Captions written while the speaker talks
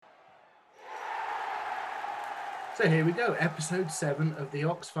So here we go, episode 7 of the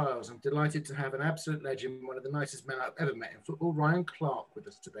Ox Files. I'm delighted to have an absolute legend, one of the nicest men I've ever met in football, Ryan Clark, with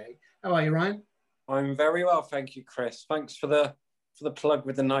us today. How are you, Ryan? I'm very well, thank you, Chris. Thanks for the plug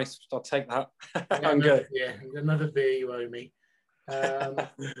with the nice. I'll take that. I'm good. Yeah, another beer you owe me.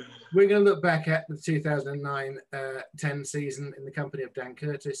 We're going to look back at the 2009-10 season in the company of Dan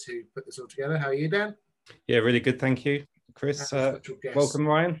Curtis, who put this all together. How are you, Dan? Yeah, really good, thank you, Chris. Welcome,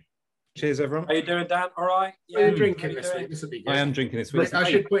 Ryan. Cheers, everyone. How you doing, Dan? All right? Yeah, you're drinking this week. This will be good. I am drinking this week. I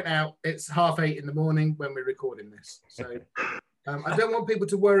should point out it's 8:30 in the morning when we're recording this. So I don't want people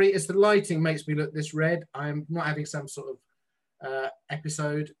to worry as the lighting makes me look this red. I'm not having some sort of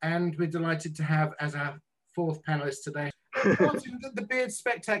episode. And we're delighted to have as our fourth panelist today. The beard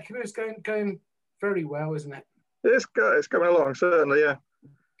spectacular is going very well, isn't it? It's coming along, certainly, yeah.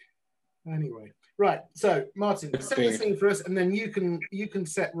 Anyway. Right, so Martin, set the scene for us, and then you can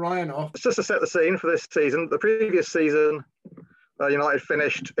set Ryan off. Just to set the scene for this season, the previous season, United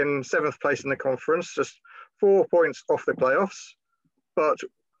finished in 7th place in the conference, just 4 points off the playoffs, but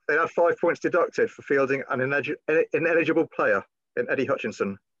they had 5 points deducted for fielding an ineligible player in Eddie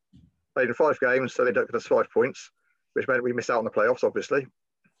Hutchinson. Played in 5 games, so they deducted us 5 points, which meant we missed out on the playoffs, obviously.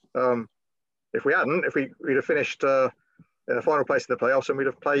 If we'd have finished in the final place in the playoffs, and we'd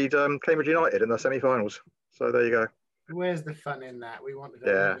have played Cambridge United in the semi-finals. So there you go. Where's the fun in that? We wanted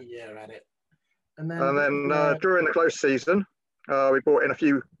a year at it. And then during the close season, we brought in a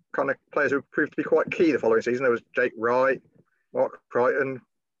few kind of players who proved to be quite key the following season. There was Jake Wright, Mark Crichton.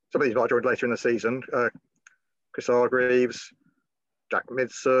 Some of these might have joined later in the season. Chris Hargreaves, Jack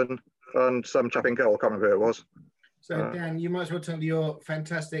Midson, and some chap in goal. I can't remember who it was. So, Dan, you might as well tell your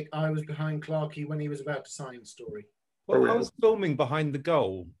fantastic I was behind Clarkey when he was about to sign story. Well, I was filming behind the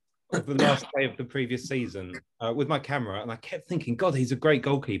goal of the last day of the previous season with my camera, and I kept thinking, God, he's a great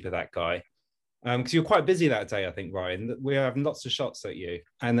goalkeeper, that guy. Because you were quite busy that day, I think, Ryan. We were having lots of shots at you.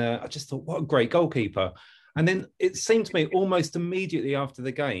 And I just thought, what a great goalkeeper. And then it seemed to me almost immediately after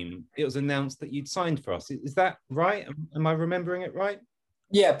the game, it was announced that you'd signed for us. Is that right? Am I remembering it right?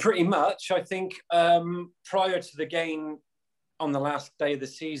 Yeah, pretty much. I think prior to the game on the last day of the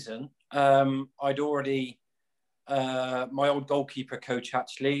season, I'd already... my old goalkeeper coach,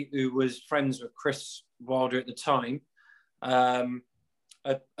 actually, who was friends with Chris Wilder at the time,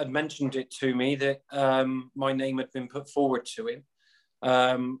 had mentioned it to me that my name had been put forward to him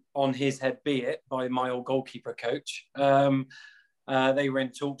on his head be it by my old goalkeeper coach. They were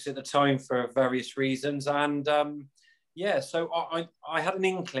in talks at the time for various reasons. And so I had an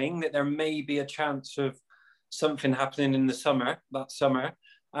inkling that there may be a chance of something happening in that summer.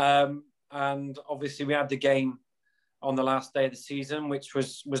 And obviously we had the game on the last day of the season, which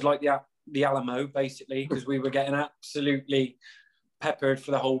was like the Alamo, basically, because we were getting absolutely peppered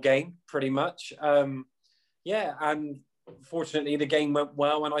for the whole game, pretty much. And fortunately the game went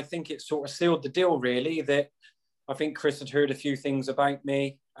well, and I think it sort of sealed the deal, really, that I think Chris had heard a few things about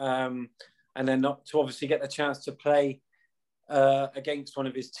me, and then not to obviously get the chance to play against one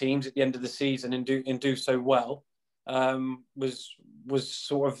of his teams at the end of the season and do so well was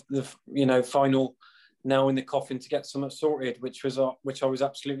sort of the final nail in the coffin to get something sorted, which I was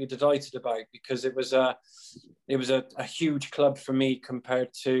absolutely delighted about, because it was a huge club for me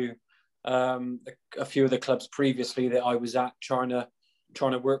compared to a few of the clubs previously that I was at, trying to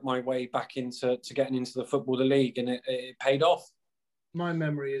work my way back into getting into the Football League, and it paid off. My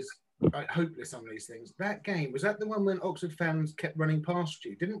memory is hopeless on these things. That game, was that the one when Oxford fans kept running past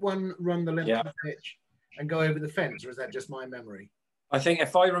you? Didn't one run the length of the pitch and go over the fence, or is that just my memory? I think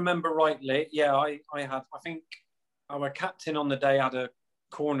if I remember rightly, I think our captain on the day had a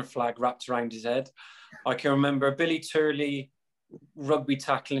corner flag wrapped around his head. I can remember Billy Turley rugby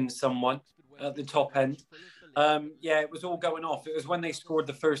tackling someone at the top end. It was all going off. It was when they scored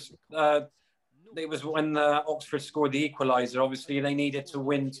the first, it was when Oxford scored the equaliser. Obviously, they needed to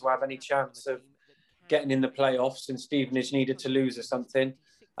win to have any chance of getting in the playoffs, and Stevenage needed to lose or something.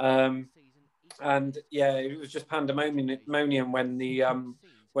 It was just pandemonium when the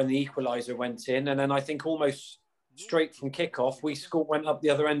equaliser went in, and then I think almost straight from kickoff we went up the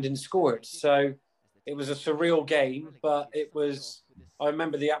other end and scored. So it was a surreal game, but I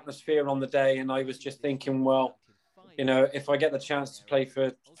remember the atmosphere on the day, and I was just thinking, well, if I get the chance to play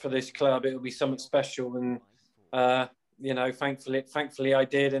for this club, it will be something special, and thankfully I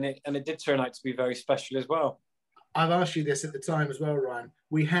did, and it did turn out to be very special as well. I've asked you this at the time as well, Ryan.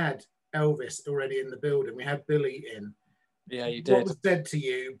 We had Elvis already in the building. We had Billy in. Yeah, you did. What was said to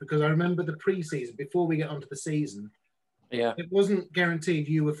you? Because I remember the pre-season, before we get onto the season, it wasn't guaranteed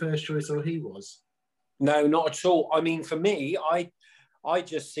you were first choice or he was. No, not at all. I mean, for me, I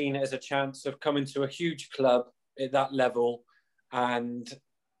just seen it as a chance of coming to a huge club at that level. And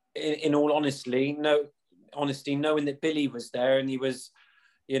in all honesty, knowing that Billy was there and he was,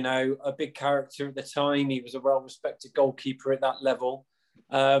 a big character at the time, he was a well-respected goalkeeper at that level.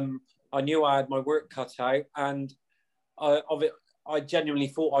 I knew I had my work cut out, and I genuinely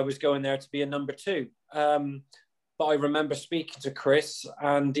thought I was going there to be a number 2. But I remember speaking to Chris,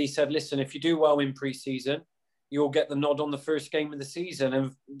 and he said, listen, if you do well in pre-season, you'll get the nod on the first game of the season.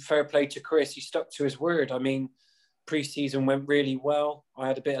 And fair play to Chris, he stuck to his word. I mean, pre-season went really well. I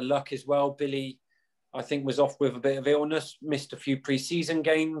had a bit of luck as well. Billy, I think, was off with a bit of illness, missed a few pre-season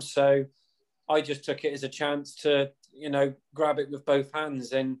games. So I just took it as a chance to, grab it with both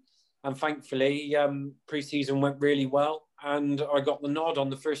hands. And thankfully, pre-season went really well. And I got the nod on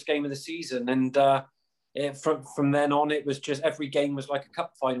the first game of the season. And from then on, it was just every game was like a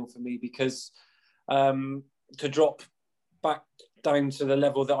cup final for me, because to drop back down to the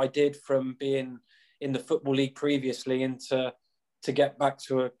level that I did from being in the Football League previously, and to get back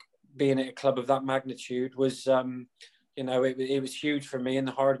to being at a club of that magnitude was, it was huge for me, and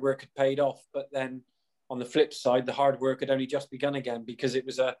the hard work had paid off. But then on the flip side, the hard work had only just begun again, because it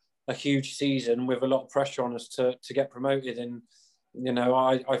was a huge season with a lot of pressure on us to get promoted. And,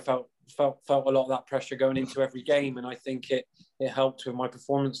 I felt a lot of that pressure going into every game, and I think it helped with my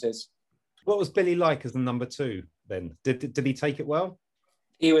performances. What was Billy like as the number 2 then? Did he take it well?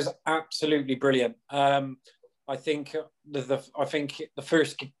 He was absolutely brilliant. I think the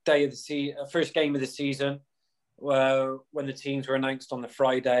first game of the season, when the teams were announced on the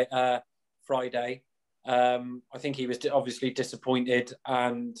Friday, I think he was obviously disappointed,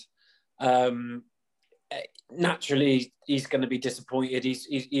 and naturally he's going to be disappointed.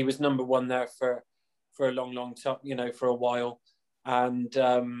 He was number 1 there for a long time, for a while, and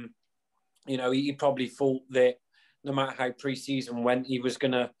he probably thought that no matter how pre-season went, he was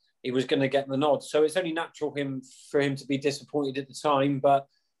gonna get the nod. So it's only natural for him to be disappointed at the time. But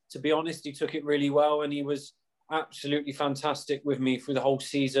to be honest, he took it really well, and he was absolutely fantastic with me through the whole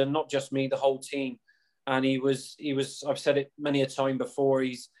season. Not just me, the whole team. And he was. I've said it many a time before.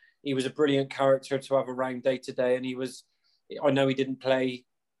 He was a brilliant character to have around day to day, and he was. I know he didn't play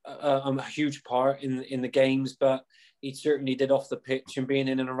a huge part in the games, but he certainly did off the pitch and being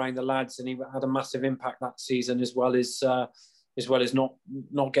in and around the lads, and he had a massive impact that season, as well as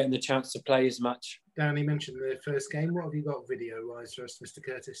not getting the chance to play as much. Danny mentioned the first game. What have you got video-wise for us, Mr.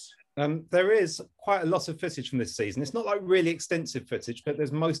 Curtis? There is quite a lot of footage from this season. It's not like really extensive footage, but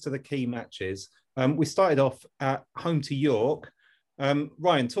there's most of the key matches. We started off at home to York.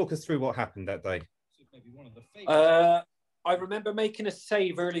 Ryan, talk us through what happened that day. I remember making a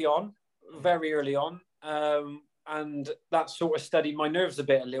save early on, very early on. And that sort of steadied my nerves a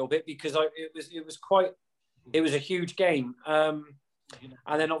little bit, because it was a huge game. And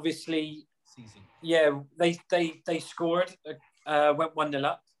then obviously, they scored, went 1-0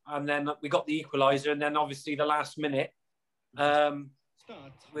 up, and then we got the equaliser, and then obviously the last minute,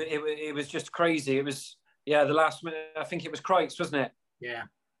 it was just crazy. It was the last minute. I think it was Kreitz, wasn't it? Yeah.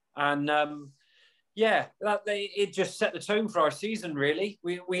 And it just set the tone for our season, really.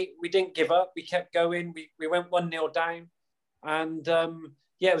 We didn't give up. We kept going. We went 1-0 down. And,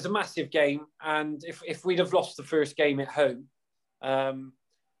 it was a massive game. And if we'd have lost the first game at home,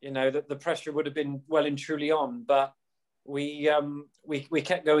 the pressure would have been well and truly on. But we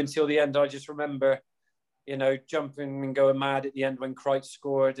kept going till the end. I just remember, jumping and going mad at the end when Kreitz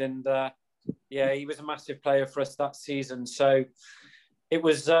scored. And, he was a massive player for us that season. So it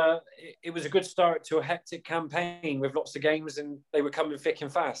was a good start to a hectic campaign with lots of games, and they were coming thick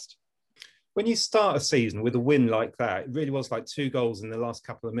and fast. When you start a season with a win like that, it really was like 2 goals in the last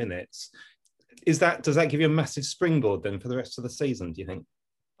couple of minutes. Does that give you a massive springboard then for the rest of the season, do you think?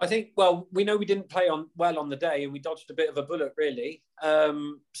 I think, well, we know we didn't play well on the day, and we dodged a bit of a bullet, really.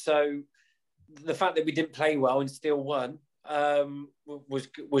 So the fact that we didn't play well and still won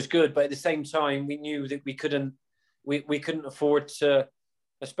was good. But at the same time, we knew that we couldn't afford to,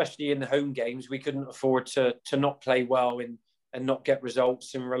 especially in the home games, we couldn't afford to not play well and not get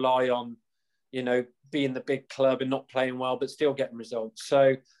results and rely on, being the big club and not playing well, but still getting results.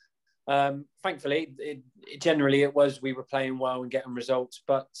 So thankfully, we were playing well and getting results.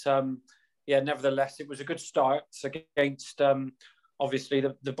 But nevertheless, it was a good start against obviously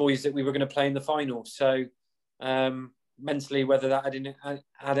the boys that we were going to play in the final. So mentally, whether that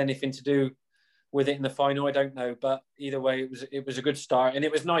had anything to do with it in the final, I don't know. But either way, it was a good start, and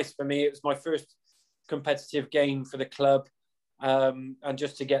it was nice for me. It was my first competitive game for the club, and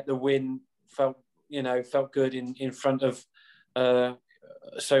just to get the win felt good in front of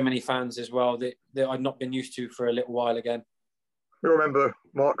so many fans as well that I'd not been used to for a little while again. We remember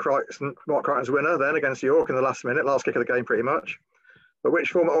Mark Crichton's winner then against York in the last kick of the game pretty much. But which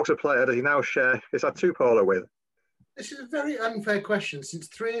former Oxford player does he now share his two parlour with? This is a very unfair question since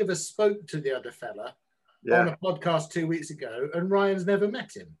three of us spoke to the other fella on a podcast 2 weeks ago and Ryan's never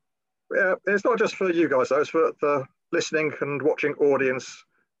met him. Yeah, it's not just for you guys though, it's for the listening and watching audience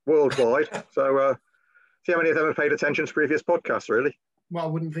worldwide. So see how many of them have paid attention to previous podcasts, really. Well, I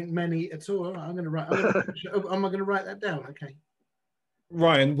wouldn't think many at all. I'm going to write. Am I going to write that down? Okay.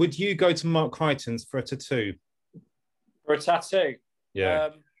 Ryan, would you go to Mark Crichton's for a tattoo? For a tattoo? Yeah.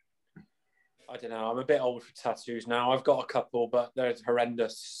 I don't know. I'm a bit old for tattoos now. I've got a couple, but they're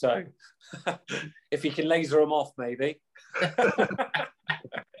horrendous. So if you can laser them off, maybe.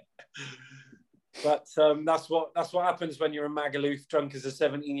 But that's what happens when you're a Magaluf drunk as a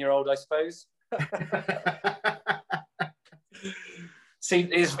 17-year-old, I suppose.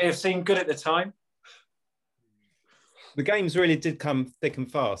 It seemed good at the time. The games really did come thick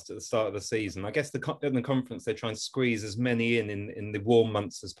and fast at the start of the season. I guess in the conference, they try and squeeze as many in the warm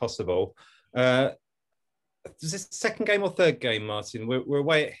months as possible. Is this second game or third game, Martin? We're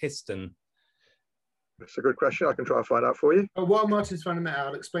away at Histon. That's a good question. I can try and find out for you. While Martin's finding that out,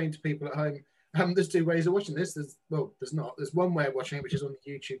 I'll explain to people at home. There's two ways of watching this. There's not. There's one way of watching it, which is on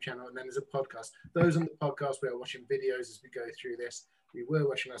the YouTube channel, and then there's a podcast. Those on the podcast, we are watching videos as we go through this. We were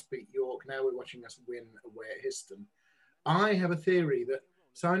watching us beat York. Now we're watching us win away at Histon. I have a theory that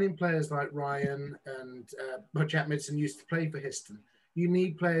signing players like Ryan and Jack Midson used to play for Histon. You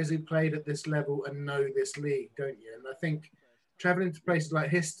need players who played at this level and know this league, don't you? And I think travelling to places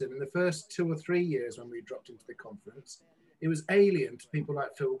like Histon in the first 2 or 3 years when we dropped into the conference, it was alien to people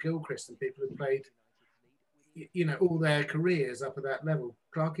like Phil Gilchrist and people who played, all their careers up at that level.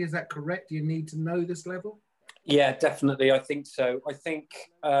 Clarky, is that correct? Do you need to know this level? Yeah, definitely. I think so. I think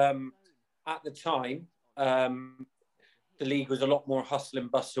at the time, the league was a lot more hustle and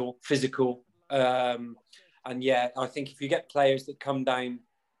bustle, physical. And yeah, I think if you get players that come down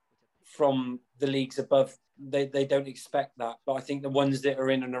from the leagues above, they don't expect that. But I think the ones that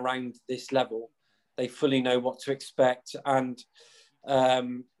are in and around this level, they fully know what to expect. And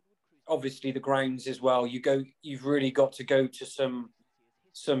obviously the grounds as well. You've really got to go to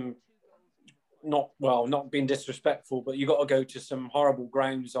some not being disrespectful, but you've got to go to some horrible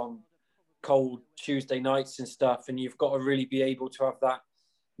grounds on cold Tuesday nights and stuff. And you've got to really be able to have that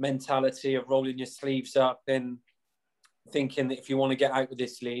mentality of rolling your sleeves up and thinking that if you want to get out of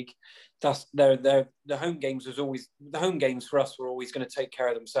this league, the home games for us were always going to take care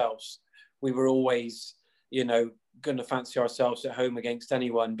of themselves. We were always, going to fancy ourselves at home against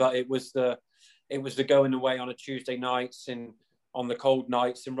anyone. But it was the going away on a Tuesday nights and on the cold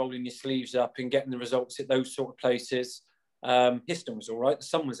nights and rolling your sleeves up and getting the results at those sort of places. Histon was all right. The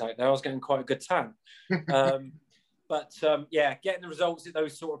sun was out there. I was getting quite a good tan. But getting the results at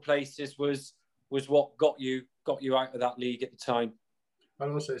those sort of places was what got you out of that league at the time.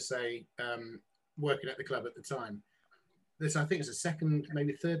 I'll also say, working at the club at the time, I think it's the second,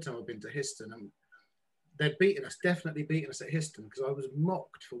 maybe third time I've been to Histon, and they'd definitely beaten us at Histon, because I was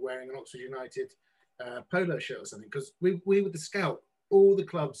mocked for wearing an Oxford United polo shirt or something, because we were the scout. All the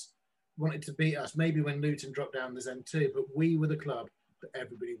clubs wanted to beat us, maybe when Luton dropped down the Zone 2, but we were the club that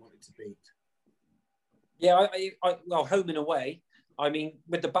everybody wanted to beat. Yeah, well, home and away. I mean,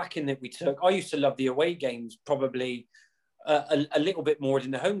 with the backing that we took, I used to love the away games probably a little bit more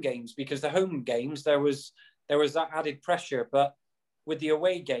than the home games, because the home games there was that added pressure, but with the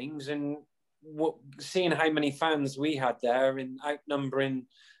away games and seeing how many fans we had there and outnumbering,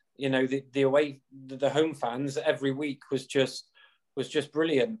 the home fans every week was just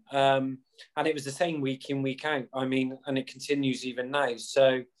brilliant. And it was the same week in, week out. I mean, and it continues even now.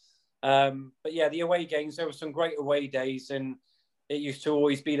 So. But yeah, the away games, there were some great away days, and it used to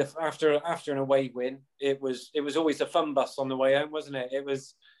always be after an away win, it was always a fun bus on the way home, wasn't it? It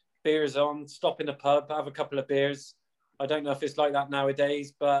was beers on, stop in a pub, have a couple of beers. I don't know if it's like that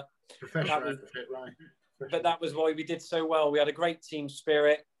nowadays, but that was why we did so well. We had a great team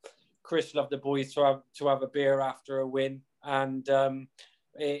spirit. Chris loved the boys to have a beer after a win, and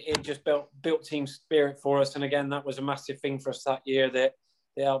it just built team spirit for us. And again, that was a massive thing for us that year that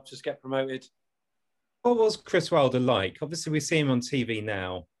it helped us get promoted. What was Chris Wilder like? Obviously, we see him on TV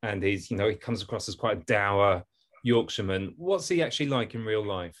now, and he comes across as quite a dour Yorkshireman. What's he actually like in real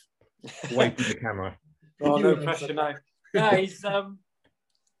life? Away from the camera. Oh, no pressure now. No,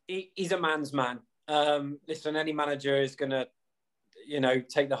 he's a man's man. Listen, any manager is going to,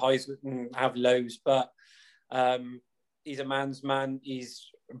 take the highs and have lows, but he's a man's man. He's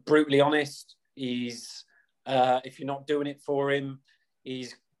brutally honest. He's, if you're not doing it for him,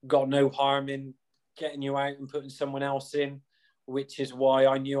 he's got no harm in getting you out and putting someone else in. which is why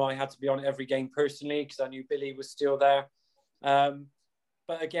I knew I had to be on every game personally, because I knew Billy was still there.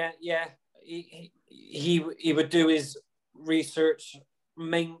 But again, yeah, he would do his research.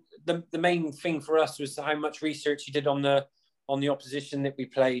 The main thing for us was how much research he did on the opposition that we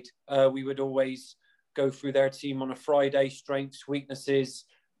played. We would always go through their team on a Friday, strengths, weaknesses,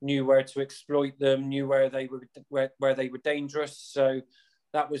 knew where to exploit them, knew where they were dangerous. So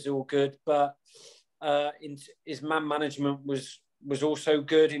that was all good. But his man management was also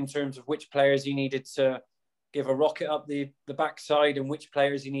good in terms of which players he needed to give a rocket up the backside and which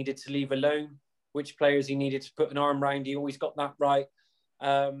players he needed to leave alone, which players he needed to put an arm around. He always got that right.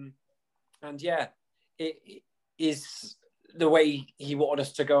 And yeah, it is the way he wanted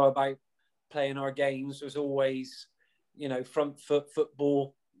us to go about playing our games was always, front foot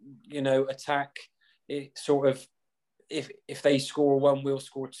football, attack. It sort of, if they score one, we'll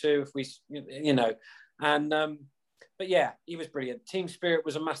score two. If we, but yeah, he was brilliant. Team spirit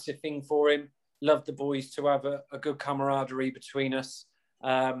was a massive thing for him. Loved the boys to have a good camaraderie between us.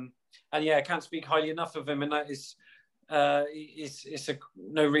 And yeah, I can't speak highly enough of him. And that is, it's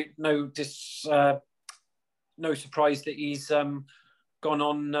no surprise that he's gone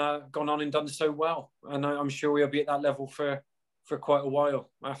on and done so well. And I'm sure he'll be at that level for quite a while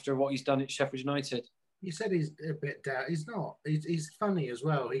after what he's done at Sheffield United. You said he's a bit down. He's not. He's funny as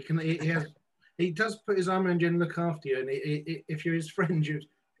well. He does put his arm around you and look after you. And if you're his friend,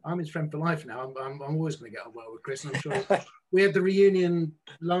 I'm his friend for life now. I'm always going to get on well with Chris. And I'm sure we had the reunion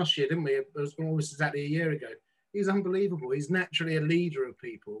last year, didn't we? It was almost exactly a year ago. He's unbelievable. He's naturally a leader of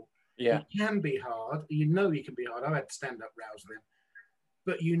people. Yeah, he can be hard. He can be hard. I've had stand-up rows with him,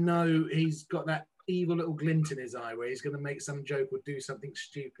 but he's got that evil little glint in his eye where he's going to make some joke or do something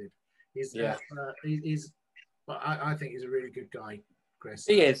stupid. But I think he's a really good guy, Chris.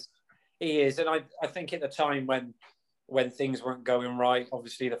 He is, and I think at the time when things weren't going right,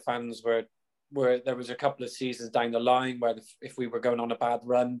 obviously the fans were there was a couple of seasons down the line where if we were going on a bad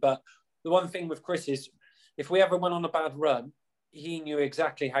run. But the one thing with Chris is, if we ever went on a bad run, he knew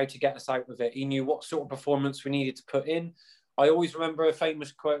exactly how to get us out of it. He knew what sort of performance we needed to put in. I always remember a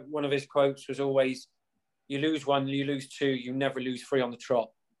famous quote. One of his quotes was always, "You lose one, you lose two, you never lose three on the trot."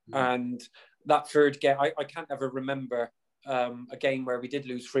 Mm. And that third game, I can't ever remember a game where we did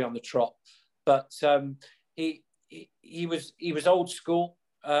lose three on the trot. But he was old school,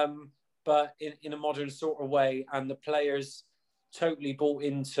 but in a modern sort of way, and the players totally bought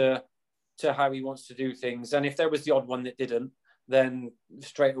into how he wants to do things. And if there was the odd one that didn't, then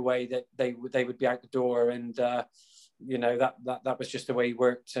straight away that they would be out the door. And that was just the way he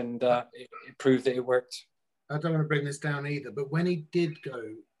worked, and it proved that it worked. I don't want to bring this down either, but when he did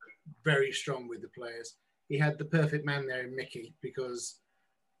go very strong with the players, he had the perfect man there in Mickey, because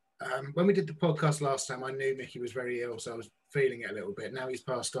when we did the podcast last time, I knew Mickey was very ill, so I was feeling it a little bit. Now he's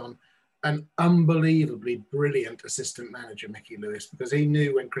passed on. An unbelievably brilliant assistant manager, Mickey Lewis, because he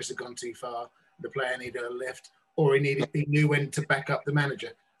knew when Chris had gone too far, the player needed a lift, or he knew when to back up the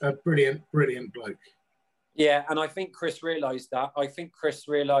manager. A brilliant, brilliant bloke. Yeah, and I think Chris realised that. I think Chris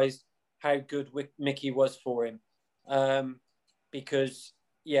realised how good Mickey was for him. Because,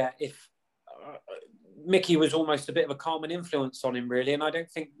 yeah, if Mickey was almost a bit of a calming influence on him, really, and I don't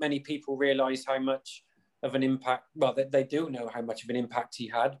think many people realise how much of an impact, well, they do know how much of an impact he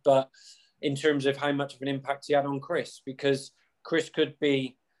had, but in terms of how much of an impact he had on Chris, because Chris could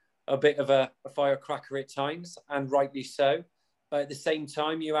be a bit of a firecracker at times, and rightly so. But at the same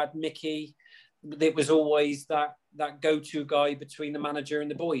time, you had Mickey, that was always that go-to guy between the manager and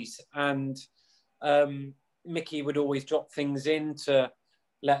the boys. And Mickey would always drop things in to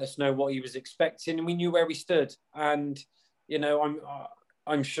let us know what he was expecting, and we knew where we stood. And,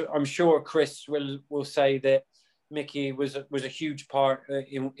 I'm sure Chris will say that Mickey was a huge part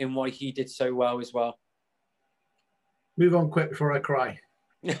in why he did so well as well. Move on quick before I cry.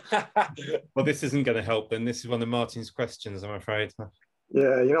 Well, this isn't going to help then. This is one of Martin's questions, I'm afraid.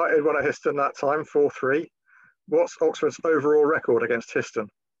 Yeah, United won at Histon that time, 4-3. What's Oxford's overall record against Histon?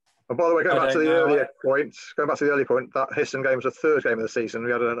 And by the way, going back to the earlier point, that Histon game was the third game of the season.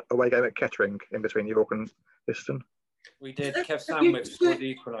 We had an away game at Kettering in between York and Histon. We did. Kev Sandwich scored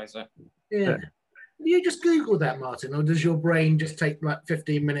the equaliser. Yeah. You just Googled that, Martin, or does your brain just take like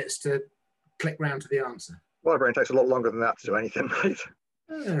 15 minutes to click round to the answer? My brain takes a lot longer than that to do anything, mate.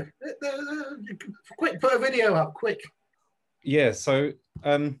 Quick, put a video up, quick. Yeah, so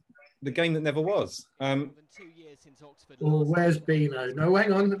the game that never was. Where's Bino? No,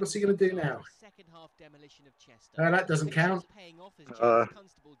 hang on. What's he going to do now? That doesn't count.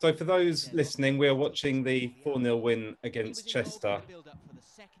 So for those listening, we are watching the 4-0 win against Chester.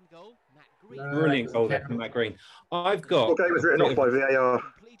 Brilliant goal there from Matt Green. I've got... What game was written off by VAR?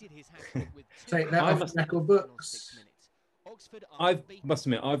 Take that off record books. I must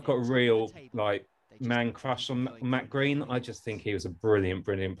admit, I've got a real man crush on Matt Green. I just think he was a brilliant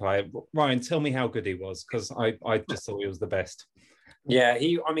player. Ryan, tell me how good he was, because I just thought he was the best. Yeah,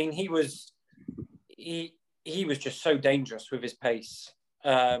 he was just so dangerous with his pace.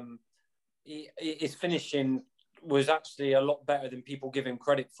 His finishing was actually a lot better than people give him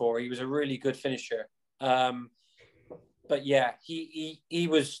credit for. He was a really good finisher. But yeah, he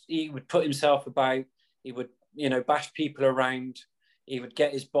would put himself about. He would, bash people around. He would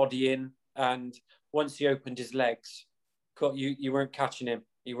get his body in, and once he opened his legs, you weren't catching him.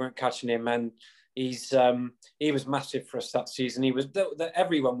 You weren't catching him, and he was massive for us that season.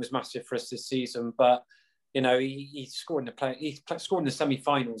 Everyone was massive for us this season, but he scored in the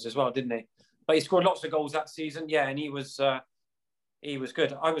semi-finals as well, didn't he? But he scored lots of goals that season, yeah, and he was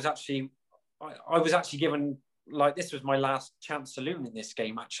good. I was actually given, this was my last chance saloon in this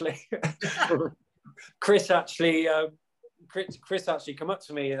game, actually. Chris actually come up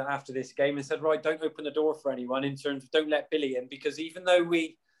to me after this game and said, right, don't open the door for anyone, in terms of don't let Billy in, because even though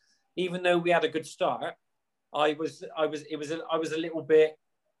we had a good start, I was a little bit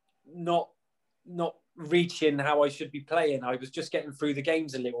not reaching how I should be playing. I was just getting through the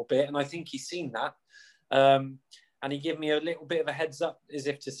games a little bit, and I think he's seen that. And he gave me a little bit of a heads up, as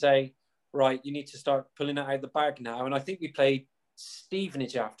if to say, right, you need to start pulling it out of the bag now. And I think we played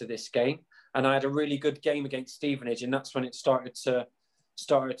Stevenage after this game, and I had a really good game against Stevenage, and that's when it started to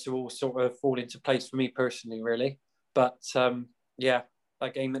all sort of fall into place for me personally, really. But yeah,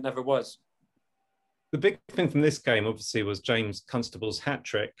 that game that never was. The big thing from this game, obviously, was James Constable's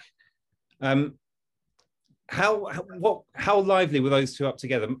hat-trick. How lively were those two up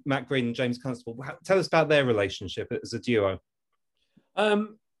together, Matt Green and James Constable? Tell us about their relationship as a duo.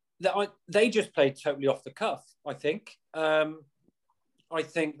 They just played totally off the cuff, I think. I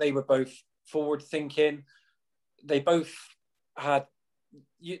think they were both forward-thinking. They both had...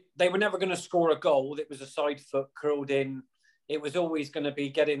 they were never going to score a goal that was a side foot curled in. It was always going to be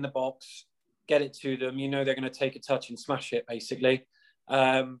get in the box, get it to them. They're going to take a touch and smash it, basically.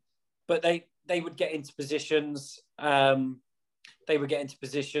 But they would get into positions. And it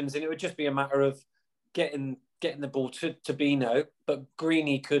would just be a matter of getting the ball to Bino. But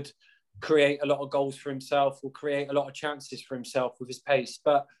Greeny could create a lot of goals for himself, or create a lot of chances for himself with his pace.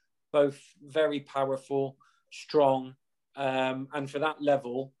 But both very powerful, strong, and for that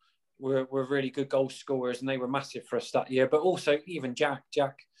level, were really good goal scorers, and they were massive for us that year. But also even Jack,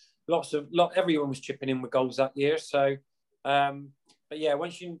 everyone was chipping in with goals that year. So, but yeah,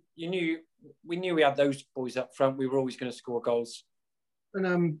 once we knew we had those boys up front, we were always going to score goals.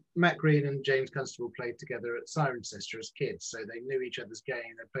 And Matt Green and James Constable played together at Cirencester as kids, so they knew each other's game.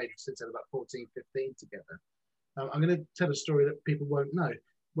 They played since they were about 14, 15 together. I'm going to tell a story that people won't know.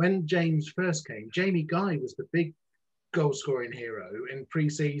 When James first came, Jamie Guy was the big goal-scoring hero in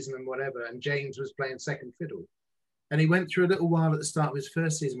pre-season and whatever, and James was playing second fiddle. And he went through a little while at the start of his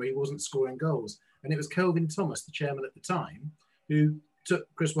first season where he wasn't scoring goals. And it was Kelvin Thomas, the chairman at the time, who took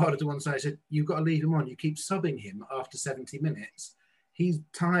Chris Wilder to one side and said, you've got to leave him on. You keep subbing him after 70 minutes. He's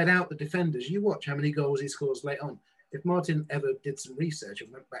tired out the defenders. You watch how many goals he scores late on. If Martin ever did some research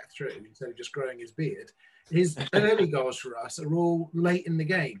and went back through instead of just growing his beard, his early goals for us are all late in the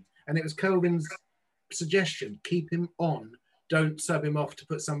game. And it was Kelvin's suggestion, keep him on, don't sub him off to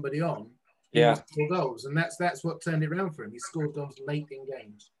put somebody on. Yeah. Score goals. And that's what turned it around for him. He scored goals late in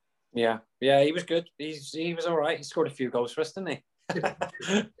games. Yeah, he was good. He was all right. He scored a few goals for us, didn't he?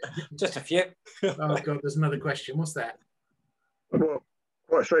 Just a few. Oh, God, there's another question. What's that? Well,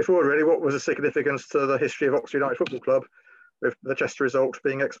 quite straightforward, really. What was the significance to the history of Oxford United Football Club with the Chester result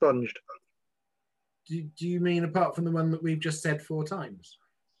being expunged? Do you mean apart from the one that we've just said 4 times?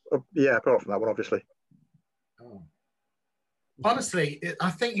 Yeah, apart from that one, obviously. Oh. Honestly, I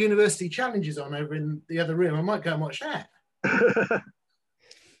think University Challenge is on over in the other room. I might go and watch that.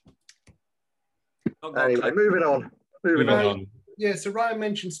 Anyway, moving on. Yeah, so Ryan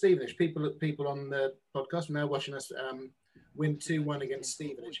mentioned Stevenage. People on the podcast are now watching us win 2-1 against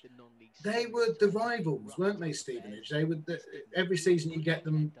Stevenage. They were the rivals, weren't they, Stevenage? They were every season you get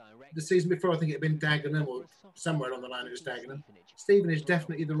them. The season before, I think it had been Dagenham, or somewhere on the line it was Dagenham. Stevenage,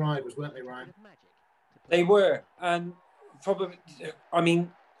 definitely the rivals, weren't they, Ryan? They were, and probably, I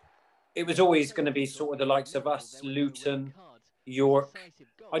mean, it was always going to be sort of the likes of us, Luton, York.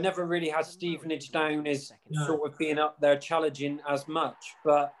 I never really had Stevenage down as sort of being up there challenging as much,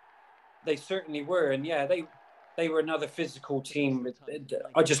 but they certainly were. And yeah, they were another physical team.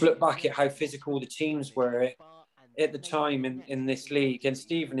 I just look back at how physical the teams were. at the time in this league, and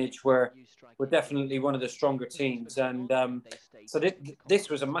Stevenage were definitely one of the stronger teams. And so this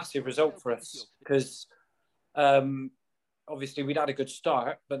was a massive result for us because obviously we'd had a good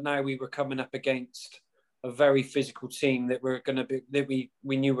start, but now we were coming up against a very physical team that we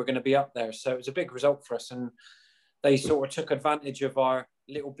knew were going to be up there. So it was a big result for us, and they sort of took advantage of our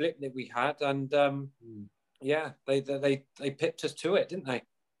little blip that we had, and yeah, they pipped us to it, didn't they?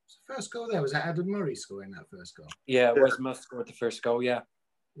 The first goal there was that Adam Murray scoring that first goal. Yeah, Wes Musk scored the first goal. Yeah,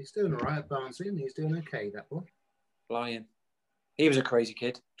 he's doing all right at Barnsley, and he's doing okay. That boy, flying. He was a crazy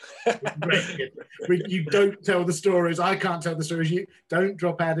kid. Great kid. You don't tell the stories. I can't tell the stories. You don't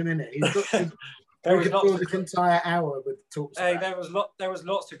drop Adam in it. He's got. There was lots this entire hour with talks. Hey, there was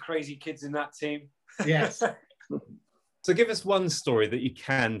lots of crazy kids in that team. Yes. So give us one story that you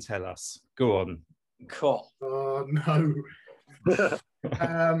can tell us. Go on. Cool. Oh no.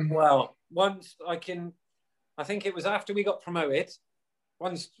 Well, once I think it was after we got promoted.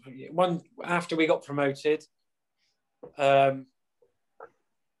 One after we got promoted,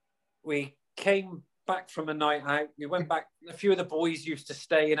 we came back from a night out. We went back. A few of the boys used to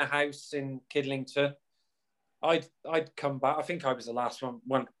stay in a house in Kidlington. I'd come back. I think I was the last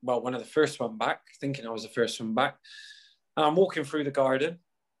one of the first one back, thinking I was the first one back. And I'm walking through the garden,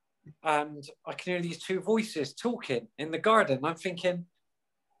 and I can hear these two voices talking in the garden. And I'm thinking,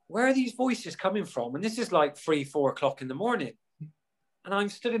 where are these voices coming from? And this is like 3-4 o'clock in the morning. And I'm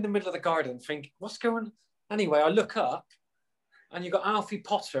stood in the middle of the garden thinking, what's going on? Anyway, I look up, and you've got Alfie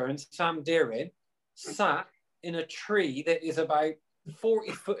Potter and Sam Deering sat in a tree that is about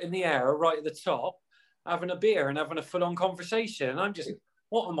 40 foot in the air right at the top, having a beer and having a full-on conversation. And I'm just,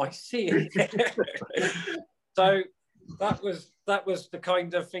 what am I seeing? So that was the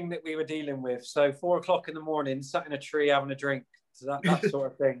kind of thing that we were dealing with. So 4 o'clock in the morning, sat in a tree having a drink, so that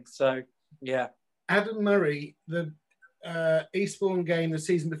sort of thing. So yeah. Adam Murray, the Eastbourne game the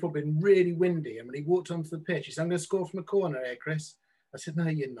season before, been really windy, and when he walked onto the pitch, he said, "I'm going to score from a corner here, Chris." I said, "No,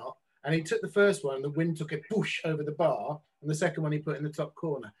 you're not." And he took the first one, and the wind took it push over the bar, and the second one he put in the top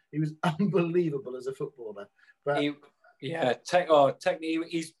corner. He was unbelievable as a footballer. But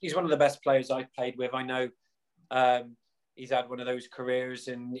technically, he's one of the best players I've played with. I know he's had one of those careers,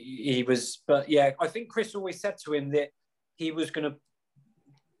 and he was. But yeah, I think Chris always said to him that he was going to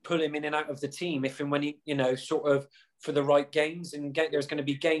pull him in and out of the team if and when he, sort of for the right games, and there's going to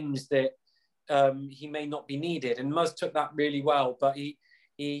be games that he may not be needed. And Muzz took that really well, but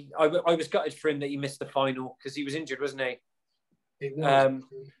I was gutted for him that he missed the final because he was injured, wasn't he? He was.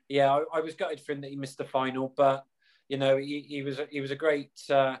 I was gutted for him that he missed the final, but he was a great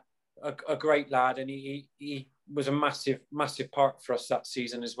lad, and he was a massive part for us that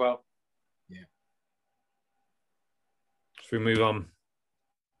season as well. Yeah. Should we move on?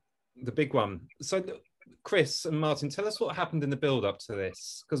 The big one. So, Chris and Martin, tell us what happened in the build-up to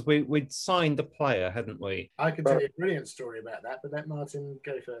this, because we'd signed a player, hadn't we? I could tell you a brilliant story about that, but let Martin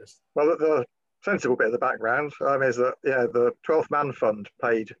go first. Well, the sensible bit of the background is that, the 12th Man Fund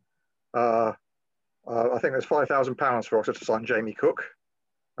paid, I think it was £5,000 for Oxford to sign Jamie Cook.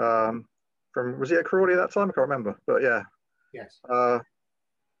 Was he at Crawley at that time? I can't remember, but yeah. Yes.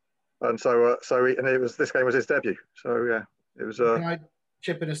 And this game was his debut. So yeah, it was. Can I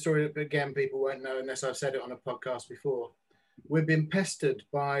chip in a story that again people won't know unless I've said it on a podcast before? We've been pestered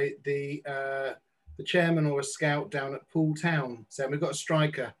by the chairman or a scout down at Poole Town saying, "We've got a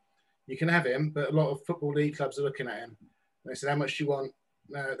striker, you can have him, but a lot of football league clubs are looking at him." And they said, "How much do you want?"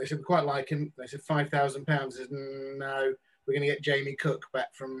 They said, "We quite like him." They said, £5,000. I said, "No, we're going to get Jamie Cook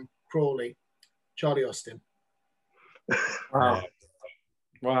back from Crawley, Charlie Austin."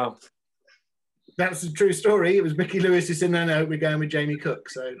 Wow. That's a true story. It was Mickey Lewis who said, no, we're going with Jamie Cook.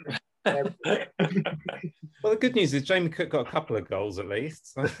 So, well, the good news is Jamie Cook got a couple of goals at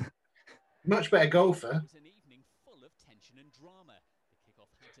least. Much better golfer.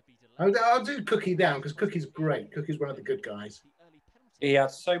 I'll do Cookie down because Cookie's great. Cookie's one of the good guys. He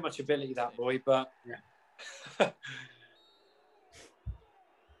had so much ability, that boy, but yeah.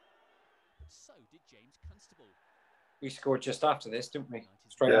 We scored just after this, didn't we?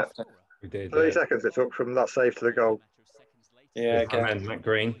 Straight after. We did. 30 seconds it took from that save to the goal. Yeah, okay. And Matt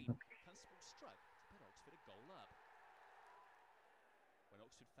Green.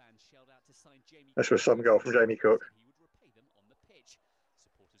 This was some goal from Jamie Cook.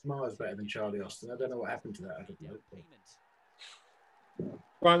 Miles better than Charlie Austin. I don't know what happened to that. I don't know.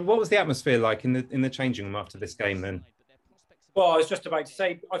 Ryan, what was the atmosphere like in the changing room after this game then? Well, I was just about to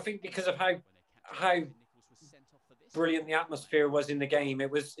say, I think because of how brilliant the atmosphere was in the game, it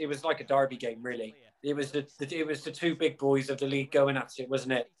was like a derby game, really. It was the two big boys of the league going at it,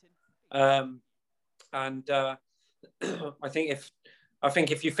 wasn't it? And I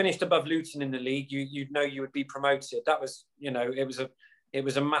think if you finished above Luton in the league, you'd know you would be promoted. That was, it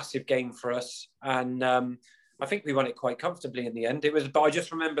was a massive game for us, and I think we won it quite comfortably in the end. But I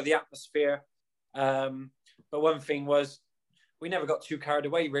just remember the atmosphere. But one thing was, we never got too carried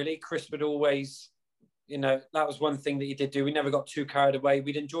away. Really, Chris would always, that was one thing that he did do. We never got too carried away.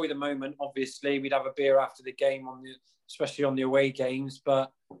 We'd enjoy the moment. Obviously, we'd have a beer after the game especially on the away games.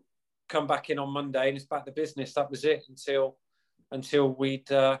 But come back in on Monday and it's back to business. That was it until we'd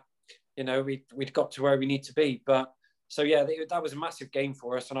got to where we need to be. But so yeah, that was a massive game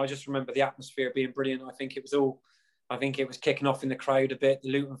for us, and I just remember the atmosphere being brilliant. I think it was kicking off in the crowd a bit.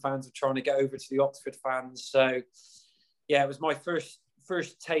 The Luton fans were trying to get over to the Oxford fans. So yeah, it was my first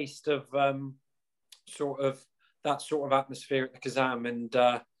taste of that sort of atmosphere at the Kazam, and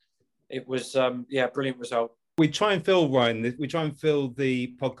it was brilliant result. We try and fill, Ryan, we try and fill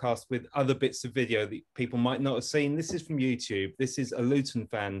the podcast with other bits of video that people might not have seen. This is from YouTube. This is a Luton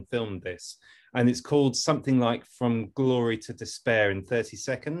fan filmed this, and it's called something like From Glory to Despair in 30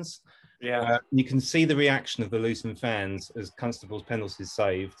 seconds. Yeah. You can see the reaction of the Luton fans as Constable's penalty is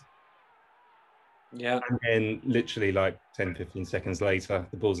saved. Yeah. And then literally like 10, 15 seconds later,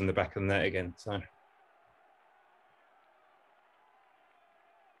 the ball's in the back of the net again. So...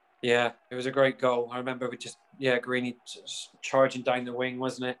 yeah, it was a great goal. I remember Greeny charging down the wing,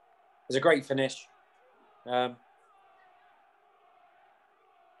 wasn't it? It was a great finish. There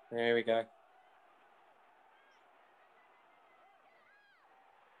we go.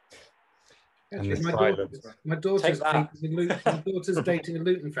 Actually, my daughter's dating a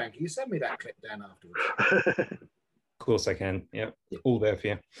Luton fan. Can you send me that clip down afterwards? Of course I can. Yeah, all there for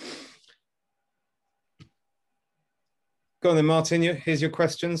you. Go on then, Martin. Here's your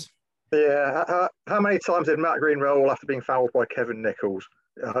questions. Yeah. How many times did Matt Green roll after being fouled by Kevin Nichols?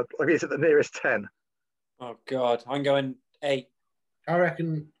 I think it's at the nearest 10. Oh, God. I'm going 8. I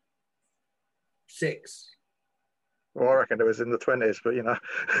reckon 6. Well, I reckon it was in the 20s, but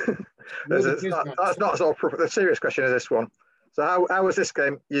that's not sort of the serious question is this one. So how was this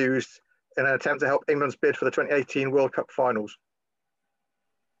game used in an attempt to help England's bid for the 2018 World Cup finals?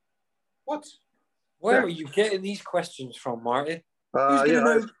 What? Where are you getting these questions from, Martin? What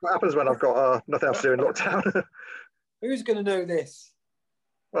happens when I've got nothing else to do in lockdown? Who's going to know this?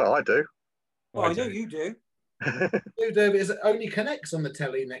 Well, I do. Well, I know you do. You do, but it only connects on the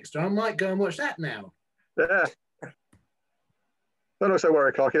telly next time. I might go and watch that now. Yeah. Don't look so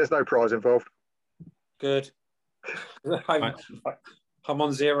worried, Clarky. There's no prize involved. Good. I'm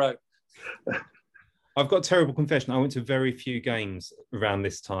on 0. I've got a terrible confession. I went to very few games around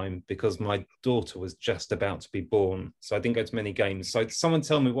this time because my daughter was just about to be born. So I didn't go to many games. So someone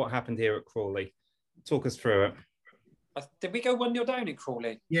tell me what happened here at Crawley. Talk us through it. Did we go 1-0 down at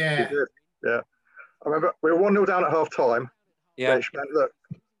Crawley? Yeah. Yeah. I remember we were 1-0 down at half time. Yeah. Which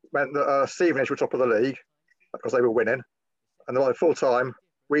meant that Stevenage were top of the league because they were winning. And then by full time,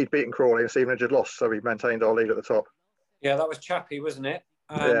 we'd beaten Crawley and Stevenage had lost. So we maintained our lead at the top. Yeah, that was Chappie, wasn't it?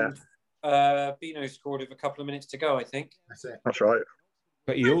 And Bino scored with a couple of minutes to go, I think. That's it. That's right.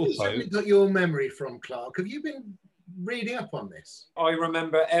 But you also got your memory from, Clark. Have you been reading up on this? I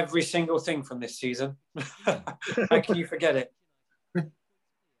remember every single thing from this season. How can you forget it?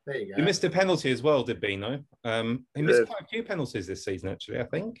 There you go. He missed a penalty as well, did Bino? He missed quite a few penalties this season, actually, I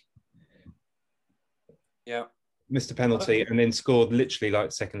think. Yeah. Missed a penalty and then scored literally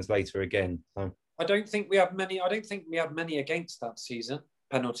like seconds later again. So. I don't think we had many against that season.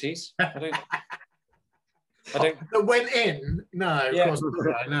 Penalties. I don't. That went in? No, Yeah. of course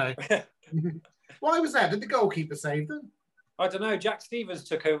not. No. Why was that? Did the goalkeeper save them? I don't know. Jack Stevens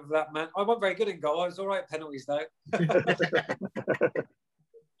took over that man. I wasn't very good in goal. I was all right at penalties though.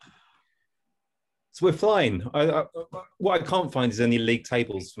 So we're flying. What I can't find is any league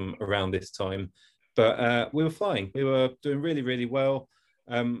tables from around this time, but we were flying. We were doing really, really well.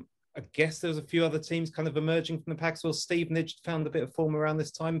 I guess there was a few other teams kind of emerging from the pack. So Stevenage found a bit of form around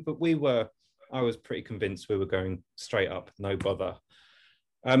this time, but I was pretty convinced we were going straight up, no bother.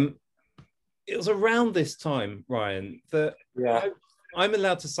 It was around this time, Ryan, that I'm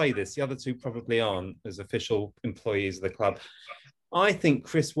allowed to say this. The other two probably aren't as official employees of the club. I think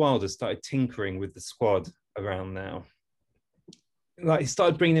Chris Wilder started tinkering with the squad around now. Like he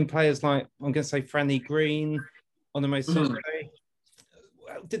started bringing in players like, I'm going to say Franny Green, Onome Sosé.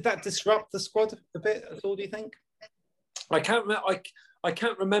 Did that disrupt the squad a bit at all, do you think? I can't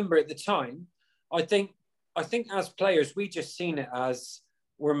remember at the time. I think as players, we just seen it as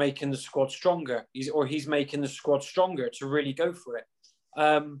we're making the squad stronger. He's making the squad stronger to really go for it.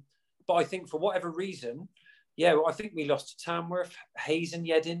 But I think for whatever reason, I think we lost to Tamworth, Hayes and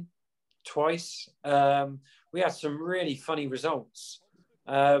Yedding. twice. We had some really funny results.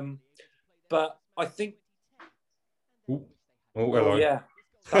 But I think... hello. Yeah,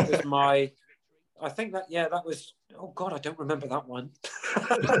 that was my... I think that was... Oh, God, I don't remember that one.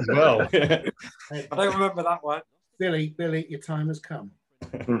 Well, I don't remember that one. Billy, your time has come.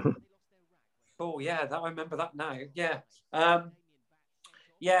 Oh, yeah, I remember that now. Yeah.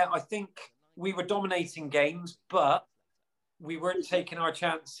 I think we were dominating games, but we weren't taking our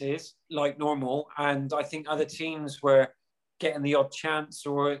chances like normal. And I think other teams were getting the odd chance,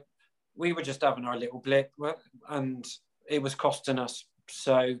 or we were just having our little blip, and it was costing us.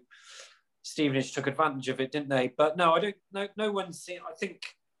 So Stevenage took advantage of it, didn't they? But no, I don't. No one's seen.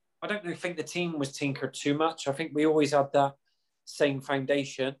 I don't think the team was tinkered too much. I think we always had that same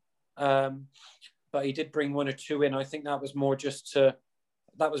foundation. But he did bring one or two in. I think that was more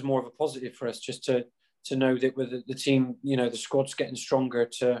that was more of a positive for us, just to know that with the team, the squad's getting stronger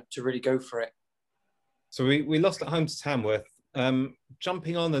to really go for it. So we lost at home to Tamworth.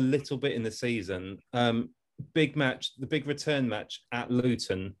 Jumping on a little bit in the season, big match, the big return match at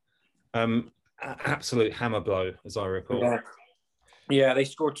Luton, absolute hammer blow, as I recall. Yeah, they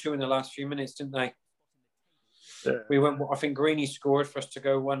scored 2 in the last few minutes, didn't they? Yeah. We went. I think Greeny scored for us to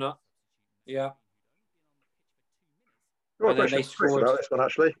go 1 up. Yeah. Got a question for Chris about this one,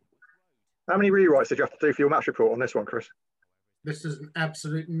 actually. How many rewrites did you have to do for your match report on this one, Chris? This is an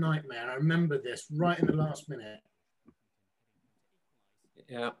absolute nightmare. I remember this right in the last minute.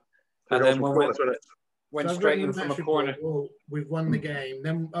 Yeah. And then went So straight in from a corner. Well, we've won the game.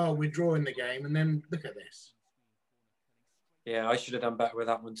 Then, we're drawing the game. And then look at this. Yeah, I should have done better with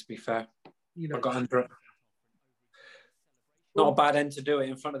that one, to be fair. I got under it. Well, not a bad end to do it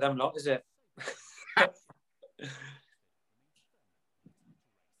in front of them lot, is it?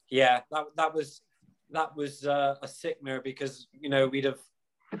 Yeah, that was a sickener, because we'd have.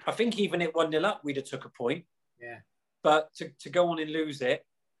 I think even at 1-0 up, we'd have took a point. Yeah. But to go on and lose it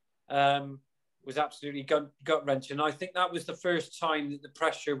was absolutely gut wrenching. I think that was the first time that the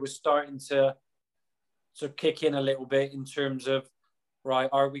pressure was starting to kick in a little bit, in terms of, right,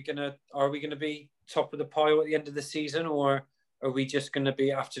 are we gonna be top of the pile at the end of the season, or are we just gonna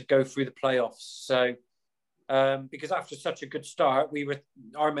have to go through the playoffs? So. Because after such a good start,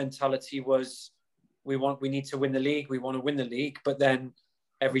 our mentality was we need to win the league. We want to win the league, but then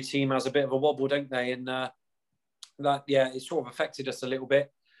every team has a bit of a wobble, don't they? And it sort of affected us a little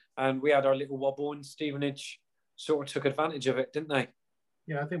bit. And we had our little wobble, and Stevenage sort of took advantage of it, didn't they?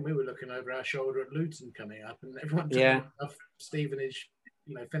 Yeah, I think we were looking over our shoulder at Luton coming up, and everyone took off Stevenage,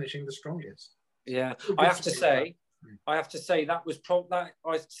 finishing the strongest. Yeah, I have to say that was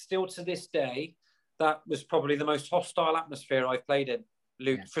still to this day. That was probably the most hostile atmosphere I've played in.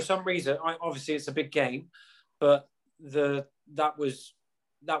 Luton. Yeah. For some reason, obviously it's a big game, but that was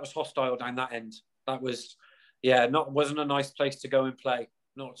hostile down that end. That was, wasn't a nice place to go and play.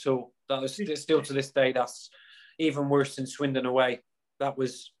 Not at all. That was still to this day. That's even worse than Swindon away. That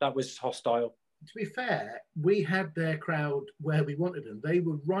was hostile. To be fair, we had their crowd where we wanted them. They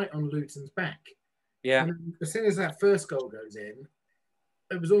were right on Luton's back. Yeah. And as soon as that first goal goes in,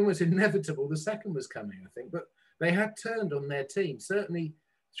 it was almost inevitable the second was coming, I think. But they had turned on their team. Certainly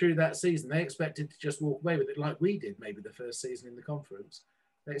through that season, they expected to just walk away with it like we did maybe the first season in the conference.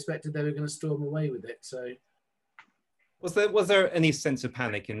 They expected they were going to storm away with it. So, was there any sense of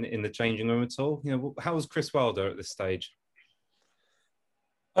panic in the changing room at all? How was Chris Wilder at this stage?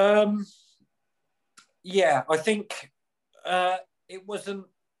 Yeah, I think it wasn't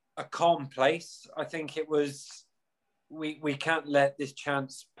a calm place. I think it was... We can't let this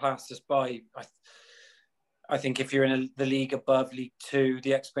chance pass us by. I think if you're in the league above League 2,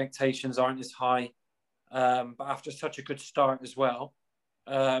 the expectations aren't as high. But after such a good start as well,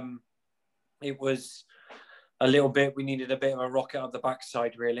 it was a little bit, we needed a bit of a rocket on the